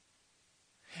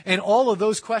 And all of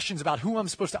those questions about who I'm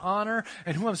supposed to honor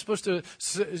and who I'm supposed to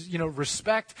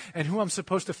respect and who I'm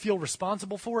supposed to feel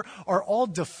responsible for are all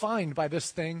defined by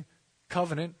this thing,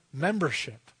 covenant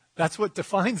membership. That's what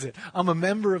defines it. I'm a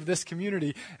member of this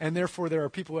community, and therefore there are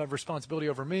people who have responsibility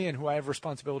over me and who I have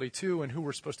responsibility to and who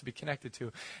we're supposed to be connected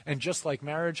to. And just like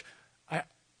marriage,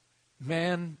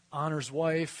 man honors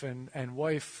wife and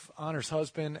wife honors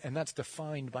husband, and that's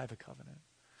defined by the covenant.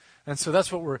 And so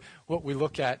that's what we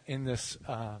look at in this,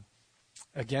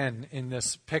 again, in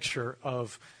this picture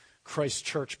of Christ's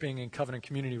church being in covenant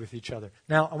community with each other.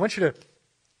 Now, I want you to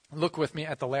look with me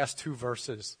at the last two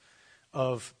verses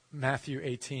of Matthew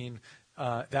 18,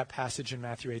 that passage in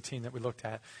Matthew 18 that we looked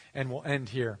at, and we'll end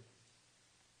here.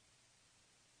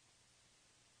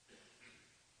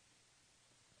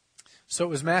 So it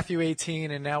was Matthew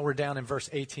 18, and now we're down in verse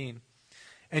 18.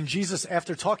 And Jesus,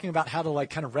 after talking about how to like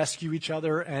kind of rescue each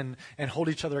other and hold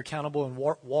each other accountable and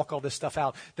walk all this stuff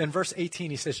out, then verse 18,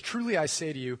 he says, truly I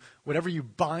say to you, whatever you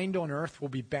bind on earth will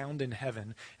be bound in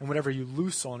heaven, and whatever you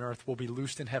loose on earth will be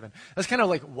loosed in heaven. That's kind of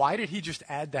like, why did he just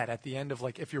add that at the end of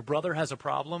like, if your brother has a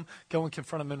problem, go and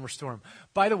confront him and restore him.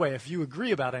 By the way, if you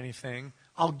agree about anything,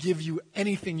 I'll give you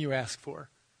anything you ask for,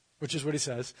 which is what he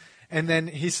says. And then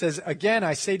he says, again,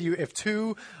 I say to you, if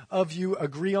two of you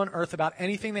agree on earth about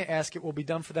anything they ask, it will be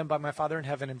done for them by my Father in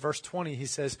heaven. In verse 20, he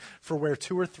says, for where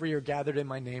two or three are gathered in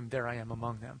my name, there I am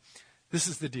among them. This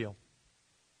is the deal.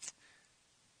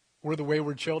 We're the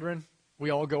wayward children. We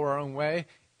all go our own way.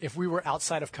 If we were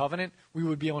outside of covenant, we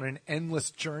would be on an endless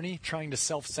journey trying to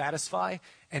self-satisfy.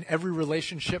 And every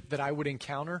relationship that I would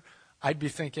encounter, I'd be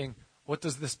thinking, what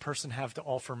does this person have to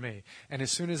offer me? And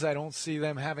as soon as I don't see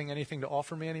them having anything to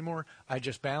offer me anymore, I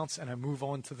just bounce and I move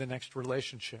on to the next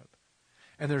relationship.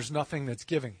 And there's nothing that's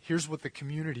giving. Here's what the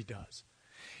community does,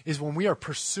 is when we are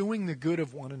pursuing the good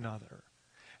of one another,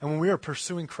 and when we are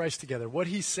pursuing Christ together, what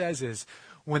he says is,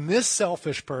 when this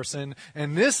selfish person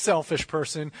and this selfish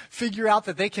person figure out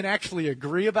that they can actually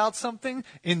agree about something,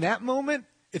 in that moment,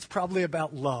 it's probably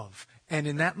about love. And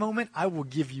in that moment, I will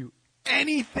give you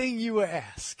anything you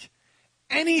ask.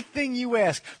 Anything you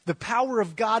ask, the power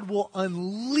of God will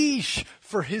unleash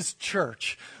for his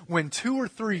church when two or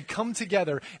three come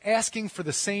together asking for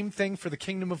the same thing for the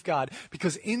kingdom of God.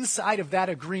 Because inside of that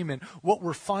agreement, what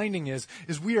we're finding is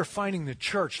we are finding the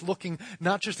church looking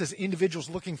not just as individuals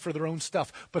looking for their own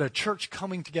stuff, but a church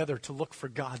coming together to look for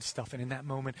God's stuff. And in that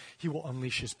moment, he will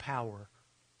unleash his power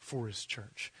for his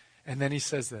church. And then he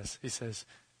says this, he says,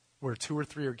 where two or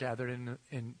three are gathered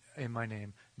in my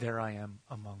name, there I am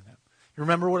among them. You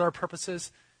remember what our purpose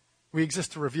is? We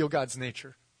exist to reveal God's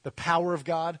nature. The power of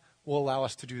God will allow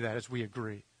us to do that as we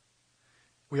agree.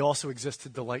 We also exist to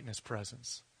delight in his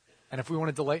presence. And if we want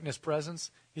to delight in his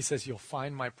presence, he says, you'll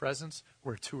find my presence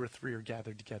where two or three are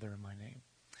gathered together in my name.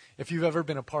 If you've ever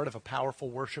been a part of a powerful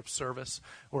worship service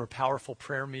or a powerful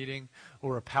prayer meeting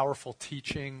or a powerful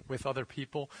teaching with other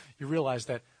people, you realize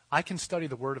that I can study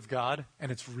the Word of God,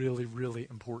 and it's really, really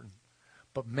important.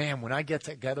 But man, when I get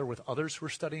together with others who are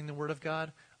studying the Word of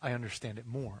God, I understand it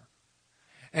more.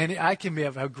 And I can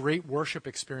have a great worship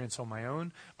experience on my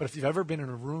own, but if you've ever been in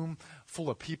a room full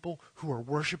of people who are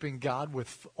worshiping God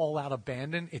with all-out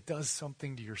abandon, it does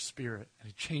something to your spirit, and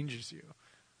it changes you.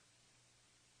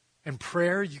 In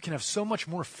prayer, you can have so much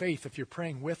more faith if you're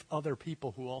praying with other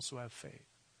people who also have faith.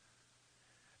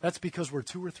 That's because where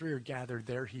two or three are gathered,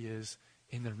 there he is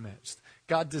in their midst.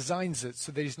 God designs it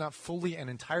so that he's not fully and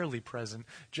entirely present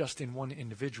just in one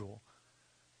individual,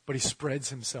 but he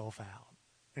spreads himself out.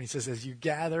 And he says, as you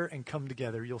gather and come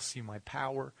together, you'll see my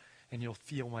power and you'll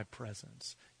feel my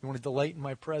presence. You want to delight in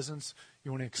my presence?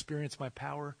 You want to experience my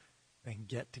power? Then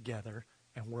get together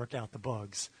and work out the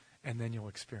bugs, and then you'll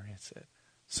experience it.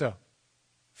 So,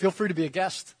 feel free to be a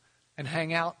guest and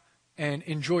hang out and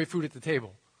enjoy food at the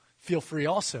table. Feel free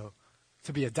also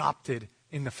to be adopted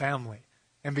in the family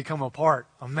and become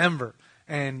a member,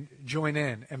 and join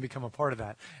in and become a part of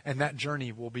that. And that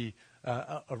journey will be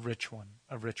a rich one.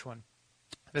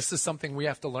 This is something we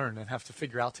have to learn and have to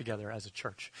figure out together as a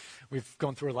church. We've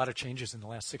gone through a lot of changes in the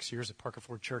last 6 years at Parker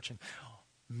Ford Church, and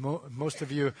most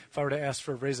of you, if I were to ask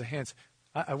for a raise of hands,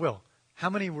 I will. How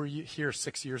many were you here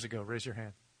 6 years ago? Raise your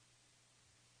hand.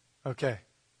 Okay,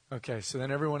 so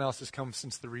then everyone else has come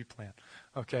since the replant.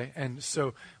 Okay, and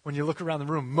so when you look around the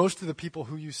room, most of the people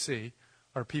who you see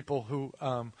are people who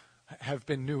have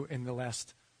been new in the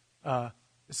last,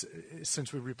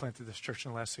 since we replanted this church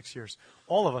in the last 6 years.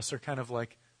 All of us are kind of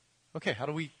like, okay, how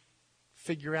do we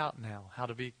figure out now how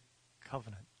to be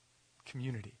covenant,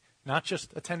 community? Not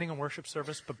just attending a worship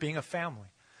service, but being a family.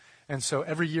 And so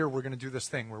every year we're going to do this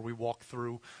thing where we walk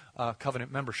through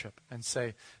covenant membership and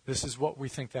say, this is what we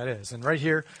think that is. And right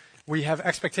here we have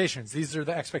expectations. These are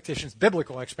the expectations,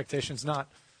 biblical expectations, not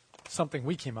something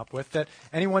we came up with, that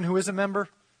anyone who is a member,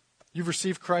 you've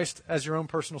received Christ as your own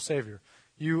personal Savior.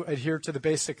 You adhere to the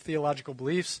basic theological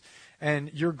beliefs,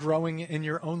 and you're growing in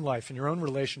your own life, in your own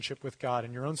relationship with God,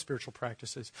 and your own spiritual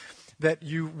practices. That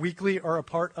you weekly are a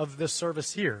part of this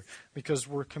service here, because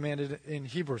we're commanded in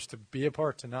Hebrews to be a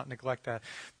part, to not neglect that.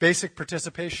 Basic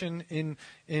participation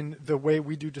in the way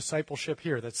we do discipleship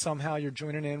here, that somehow you're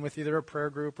joining in with either a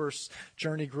prayer group or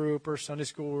journey group or Sunday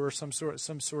school or some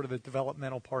sort of a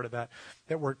developmental part of that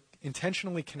we're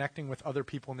intentionally connecting with other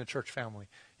people in the church family.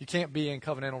 You can't be in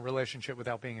covenantal relationship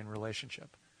without being in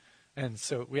relationship. And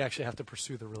so we actually have to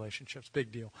pursue the relationships.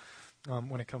 Big deal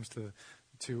when it comes to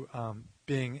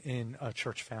being in a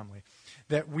church family.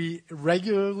 That we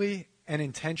regularly and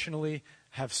intentionally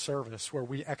have service where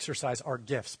we exercise our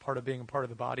gifts. Part of being a part of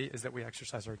the body is that we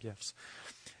exercise our gifts.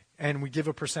 And we give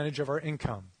a percentage of our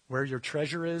income. Where your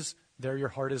treasure is, there your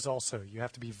heart is also. You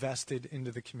have to be vested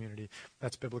into the community.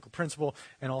 That's biblical principle.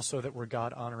 And also that we're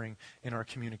God-honoring in our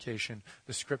communication.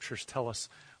 The scriptures tell us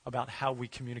about how we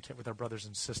communicate with our brothers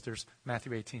and sisters.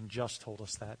 Matthew 18 just told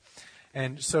us that.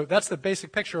 And so that's the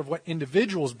basic picture of what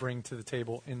individuals bring to the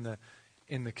table in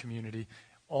the community,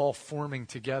 all forming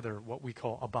together what we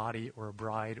call a body or a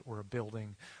bride or a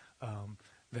building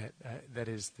that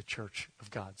is the church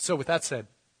of God. So with that said,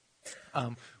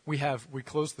 we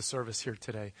closed the service here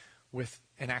today with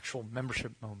an actual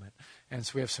membership moment. And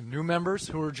so we have some new members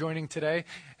who are joining today,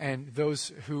 and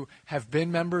those who have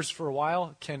been members for a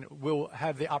while will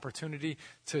have the opportunity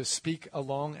to speak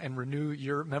along and renew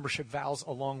your membership vows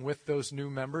along with those new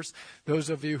members.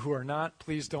 Those of you who are not,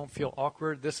 please don't feel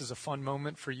awkward. This is a fun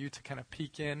moment for you to kind of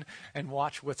peek in and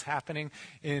watch what's happening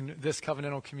in this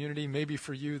covenantal community. Maybe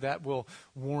for you that will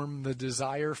warm the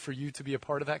desire for you to be a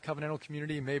part of that covenantal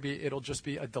community. Maybe it'll just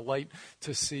be a delight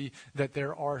to see that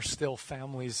there are still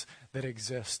families that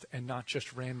exist and not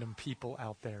just random people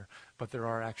out there, but there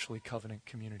are actually covenant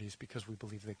communities because we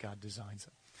believe that God designs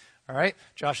them. All right?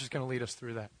 Josh is going to lead us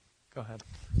through that. Go ahead.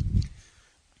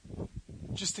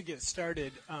 Just to get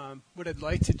started, what I'd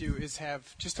like to do is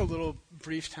have just a little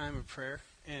brief time of prayer.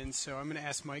 And so I'm going to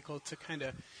ask Michael to kind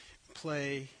of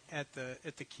play at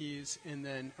the keys. And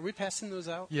then, are we passing those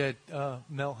out? Yeah,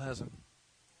 Mel hasn't.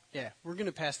 Yeah, we're going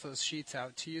to pass those sheets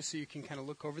out to you so you can kind of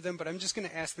look over them. But I'm just going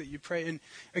to ask that you pray. And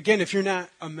again, if you're not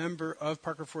a member of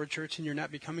Parker Ford Church and you're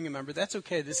not becoming a member, that's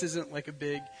okay. This isn't like a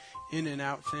big in and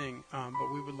out thing.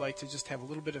 But we would like to just have a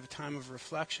little bit of a time of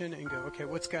reflection and go, okay,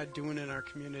 what's God doing in our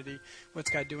community? What's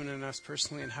God doing in us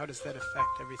personally? And how does that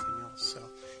affect everything else? So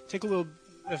take a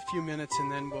few minutes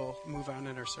and then we'll move on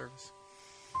in our service.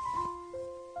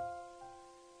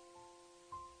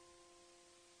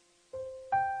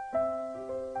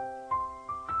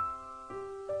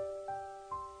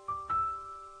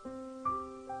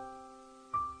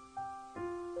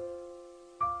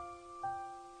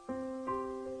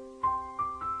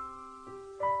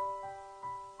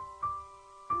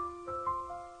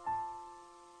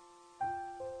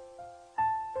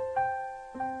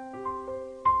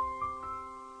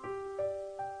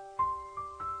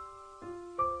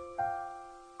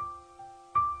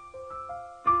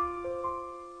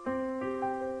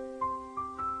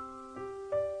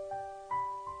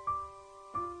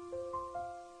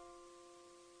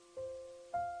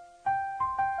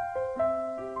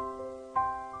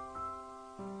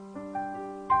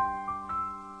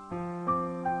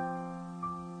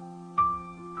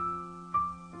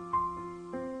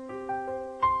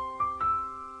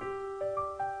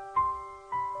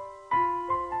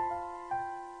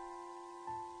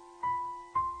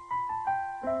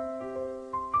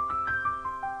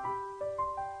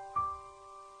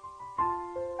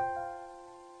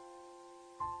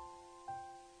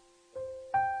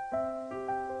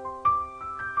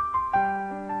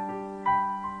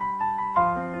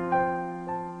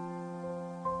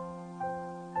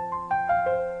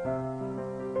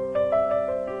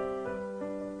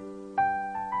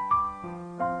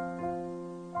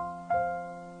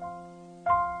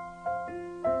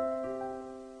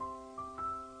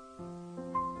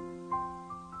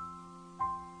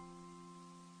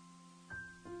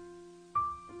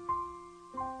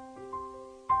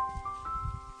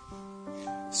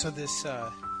 So this,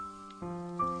 I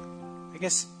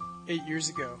guess 8 years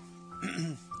ago,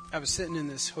 I was sitting in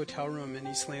this hotel room in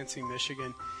East Lansing,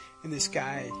 Michigan, and this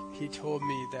guy, he told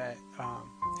me that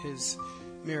his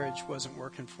marriage wasn't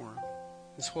working for him.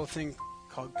 This whole thing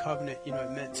called covenant, it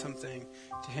meant something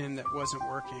to him that wasn't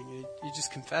working. He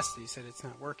just confessed it. He said it's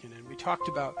not working. And we talked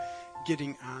about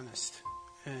getting honest.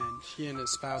 And he and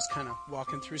his spouse kind of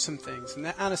walking through some things. And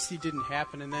that honesty didn't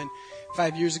happen. And then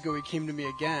 5 years ago, he came to me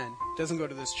again. Doesn't go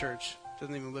to this church.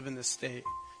 Doesn't even live in this state.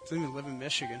 Doesn't even live in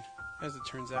Michigan, as it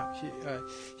turns out.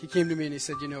 He came to me and he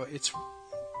said, it's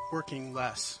working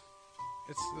less.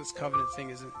 This covenant thing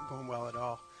isn't going well at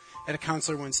all. I had a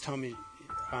counselor once tell me,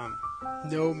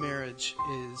 no marriage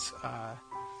is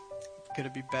going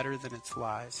to be better than its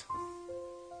lies.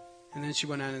 And then she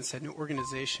went on and said, no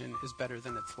organization is better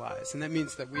than its lies. And that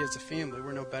means that we as a family,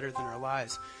 we're no better than our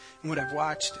lies. And what I've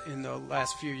watched in the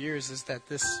last few years is that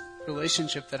this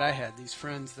relationship that I had, these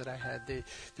friends that I had, they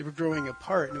were growing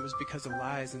apart, and it was because of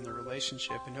lies in the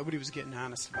relationship, and nobody was getting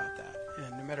honest about that.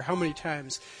 And no matter how many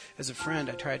times as a friend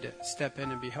I tried to step in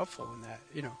and be helpful in that,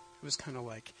 it was kind of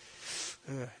like,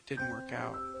 it didn't work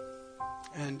out.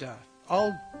 And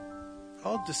all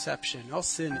deception, all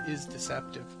sin is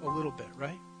deceptive a little bit,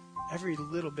 right? Every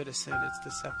little bit of sin, it's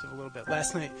deceptive a little bit.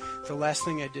 Last night, the last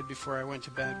thing I did before I went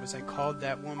to bed was I called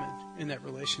that woman in that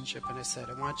relationship and I said,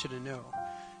 I want you to know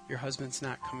your husband's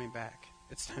not coming back.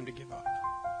 It's time to give up.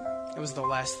 It was the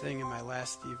last thing in my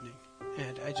last evening.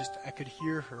 And I could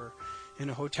hear her in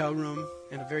a hotel room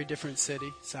in a very different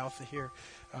city, south of here.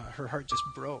 Her heart just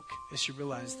broke as she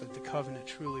realized that the covenant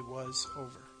truly was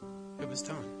over. It was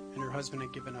done. And her husband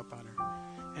had given up on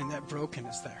her. And that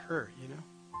brokenness, that hurt, you know.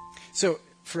 So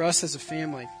for us as a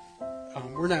family,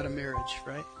 we're not a marriage,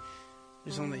 right?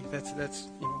 There's only, that's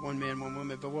one man, one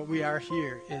woman. But what we are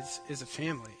here is a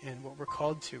family. And what we're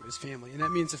called to is family. And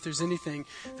that means if there's anything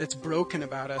that's broken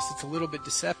about us, it's a little bit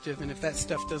deceptive. And if that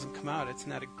stuff doesn't come out,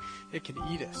 it can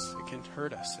eat us. It can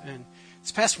hurt us. And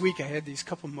this past week, I had these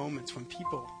couple moments when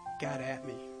people got at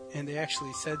me. And they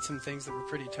actually said some things that were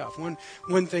pretty tough.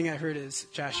 One thing I heard is,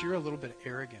 Josh, you're a little bit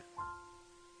arrogant.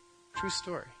 True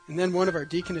story. And then one of our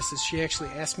deaconesses, she actually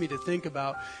asked me to think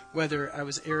about whether I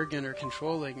was arrogant or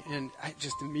controlling. And I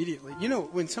just immediately,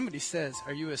 when somebody says,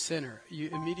 are you a sinner? You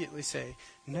immediately say,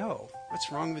 no, what's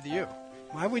wrong with you?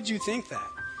 Why would you think that?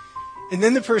 And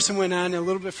then the person went on a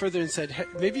little bit further and said, hey,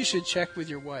 maybe you should check with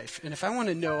your wife. And if I want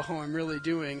to know how I'm really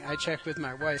doing, I check with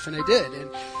my wife. And I did. And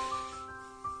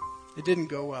it didn't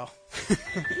go well.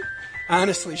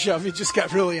 Honestly, Shelby just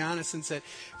got really honest and said,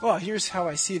 well, here's how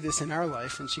I see this in our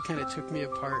life. And she kind of took me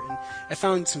apart. And I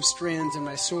found some strands in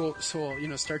my soul,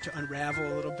 start to unravel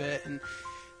a little bit. And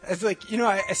I was like,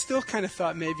 I still kind of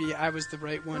thought maybe I was the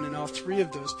right one and all three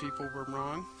of those people were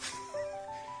wrong.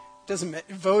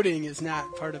 Voting is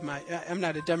not part of I'm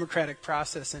not a democratic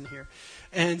process in here.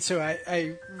 And so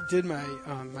I did my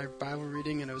Bible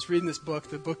reading, and I was reading this book,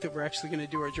 the book that we're actually going to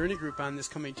do our journey group on this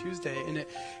coming Tuesday. And it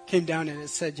came down and it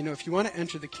said, if you want to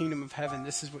enter the kingdom of heaven,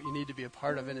 this is what you need to be a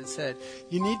part of. And it said,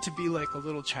 you need to be like a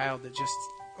little child that just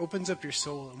opens up your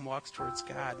soul and walks towards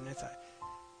God. And I thought,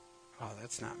 oh,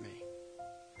 that's not me.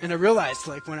 And I realized,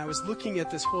 when I was looking at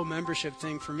this whole membership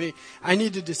thing for me, I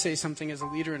needed to say something as a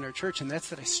leader in our church, and that's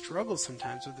that I struggle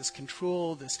sometimes with this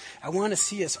control, I want to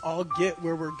see us all get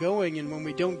where we're going, and when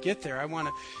we don't get there,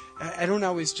 I don't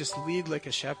always just lead like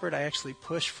a shepherd. I actually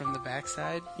push from the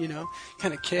backside,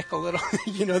 kind of kick a little,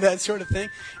 that sort of thing.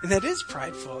 And that is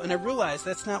prideful. And I realized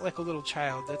that's not like a little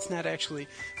child. That's not actually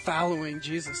following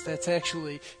Jesus. That's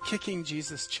actually kicking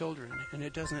Jesus' children. And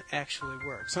it doesn't actually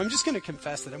work. So I'm just going to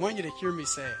confess it. I want you to hear me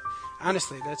say it.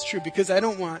 Honestly, that's true, because I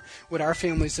don't want what our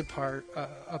family's a part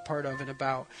of and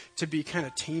about to be kind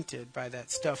of tainted by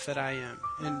that stuff that I am.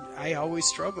 And I always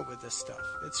struggle with this stuff.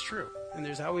 It's true. And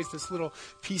there's always this little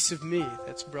piece of me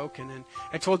that's broken. And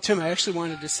I told Tim I actually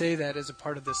wanted to say that as a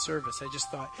part of this service.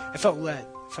 I felt led,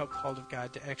 felt called of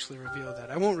God to actually reveal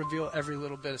that. I won't reveal every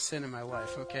little bit of sin in my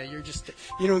life, okay? You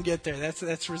don't get there.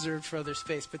 That's reserved for other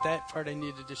space. But that part I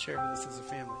needed to share with us as a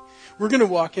family. We're going to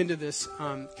walk into this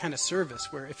kind of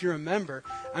service where if you're a member,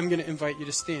 I'm going to invite you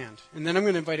to stand. And then I'm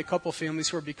going to invite a couple families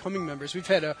who are becoming members. We've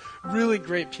had a really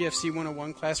great PFC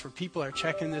 101 class where people are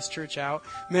checking this church out.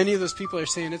 Many of those people are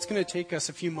saying it's going to take us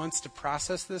a few months to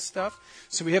process this stuff.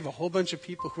 So we have a whole bunch of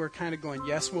people who are kind of going,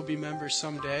 yes, we'll be members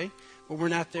someday, but we're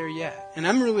not there yet. And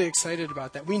I'm really excited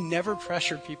about that. We never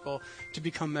pressure people to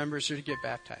become members or to get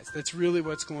baptized. That's really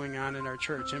what's going on in our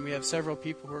church. And we have several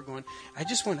people who are going, I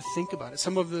just want to think about it.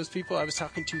 Some of those people I was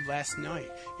talking to last night,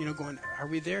 going, are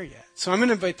we there yet? So I'm going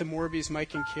to invite the Morbys,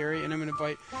 Mike and Carrie, and I'm going to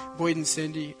invite Boyd and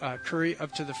Cindy Curry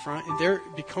up to the front. And they're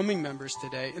becoming members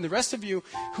today. And the rest of you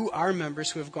who are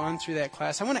members who have gone through that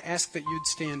class, I want to ask that you'd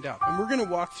stand up. And we're going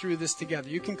to walk through this together.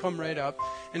 You can come right up.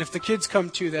 And if the kids come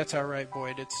too, that's all right,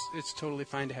 Boyd. It's totally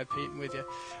fine to have Peyton with you.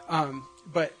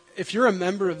 But if you're a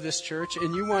member of this church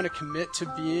and you want to commit to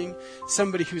being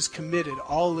somebody who's committed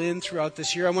all in throughout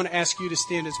this year, I want to ask you to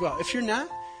stand as well. If you're not,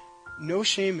 no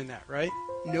shame in that, right?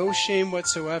 No shame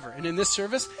whatsoever. And in this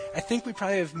service, I think we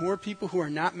probably have more people who are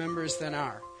not members than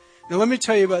are. Now let me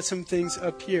tell you about some things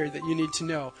up here that you need to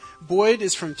know. Boyd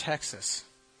is from Texas.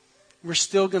 We're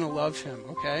still going to love him,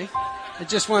 okay? I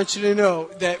just want you to know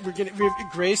that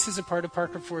Grace is a part of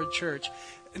Parker Ford Church.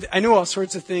 I know all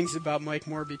sorts of things about Mike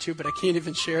Morby too, but I can't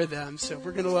even share them, so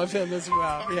we're going to love him as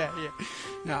well. Yeah.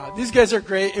 No, these guys are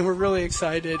great, and we're really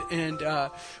excited, and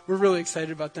we're really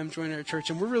excited about them joining our church,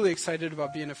 and we're really excited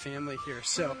about being a family here.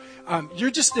 So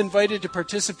you're just invited to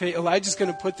participate. Elijah's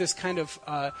going to put this kind of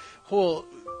whole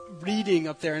reading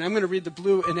up there, and I'm going to read the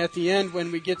blue, and at the end, when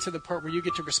we get to the part where you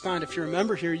get to respond, if you're a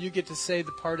member here, you get to say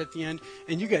the part at the end,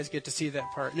 and you guys get to see that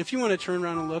part. And if you want to turn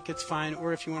around and look, it's fine,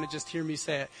 or if you want to just hear me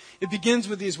say it. It begins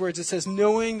with these words. It says,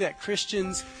 knowing that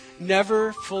Christians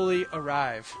never fully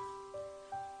arrive.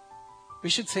 We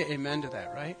should say amen to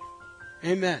that, right?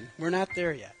 Amen. We're not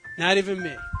there yet. Not even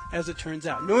me. as it turns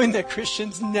out. Knowing that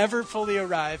Christians never fully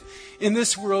arrive in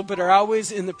this world, but are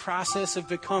always in the process of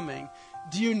becoming,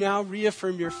 do you now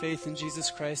reaffirm your faith in Jesus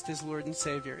Christ as Lord and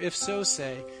Savior? If so,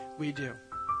 say, we do.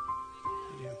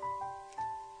 We do.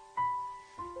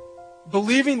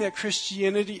 Believing that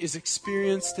Christianity is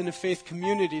experienced in a faith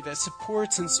community that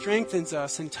supports and strengthens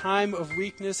us in time of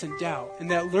weakness and doubt, and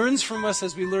that learns from us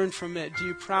as we learn from it, do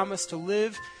you promise to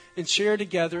live and share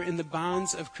together in the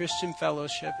bonds of Christian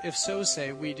fellowship? If so,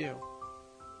 say, we do.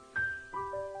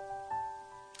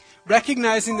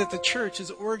 Recognizing that the church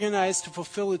is organized to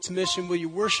fulfill its mission, will you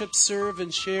worship, serve,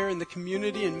 and share in the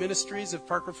community and ministries of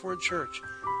Parker Ford Church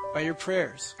by your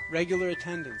prayers, regular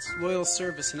attendance, loyal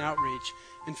service and outreach,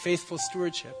 and faithful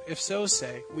stewardship? If so,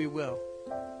 say, we will.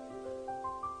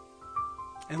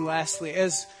 And lastly,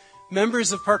 as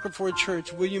members of Parker Ford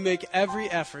Church, will you make every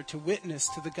effort to witness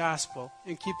to the gospel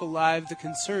and keep alive the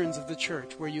concerns of the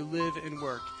church where you live and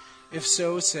work? If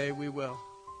so, say, we will.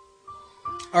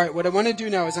 All right, what I want to do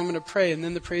now is I'm going to pray, and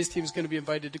then the praise team is going to be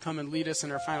invited to come and lead us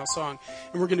in our final song,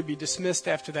 and we're going to be dismissed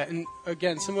after that. And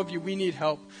again, some of you, we need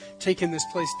help taking this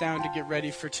place down to get ready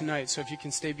for tonight, so if you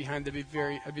can stay behind, I'd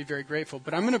be very grateful.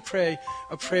 But I'm going to pray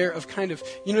a prayer of kind of,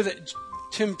 you know that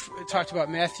Tim talked about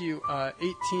Matthew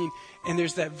 18, and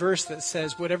there's that verse that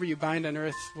says, whatever you bind on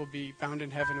earth will be bound in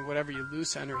heaven, and whatever you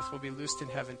loose on earth will be loosed in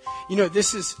heaven. You know,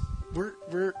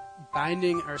 we're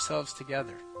binding ourselves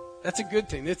together. That's a good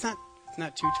thing. It's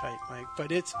not too tight, Mike,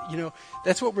 but it's,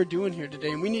 that's what we're doing here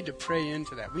today, and we need to pray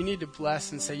into that. We need to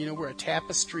bless and say, we're a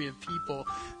tapestry of people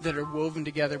that are woven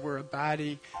together. We're a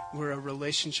body, we're a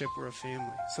relationship, we're a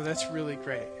family. So that's really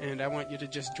great, and I want you to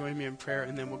just join me in prayer,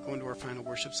 and then we'll go into our final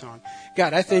worship song.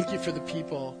 God, I thank you for the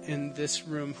people in this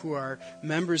room who are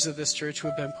members of this church, who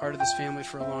have been part of this family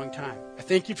for a long time. I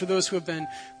thank you for those who have been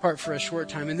part for a short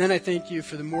time, and then I thank you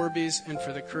for the Morbys and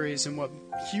for the Currys and what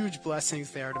huge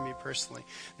blessings they are to me personally.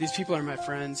 These people are my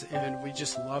friends, and we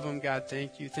just love them. God,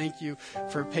 thank you. Thank you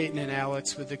for Peyton and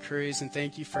Alex with the Currys, and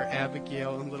thank you for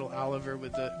Abigail and little Oliver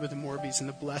with the Morbys, and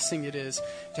the blessing it is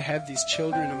to have these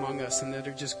children among us and that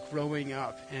are just growing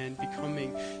up and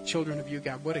becoming children of you,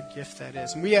 God. What a gift that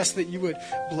is. And we ask that you would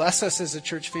bless us as a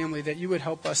church family, that you would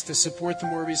help us to support the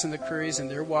Morbys and the Currys in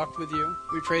their walk with you.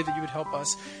 We pray that you would help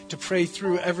us to pray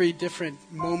through every different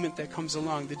moment that comes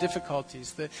along, the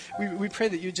difficulties. We pray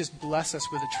that you just bless us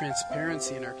with a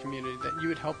transparency in our community, that you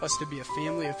would help us to be a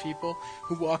family of people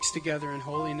who walks together in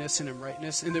holiness and in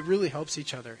rightness, and that really helps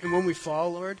each other. And when we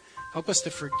fall, Lord, help us to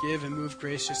forgive and move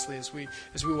graciously as we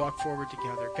walk forward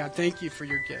together. God, thank you for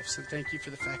your gifts, and thank you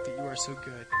for the fact that you are so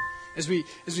good. As we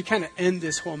kind of end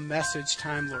this whole message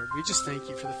time, Lord, we just thank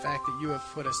you for the fact that you have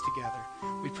put us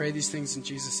together. We pray these things in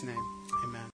Jesus' name.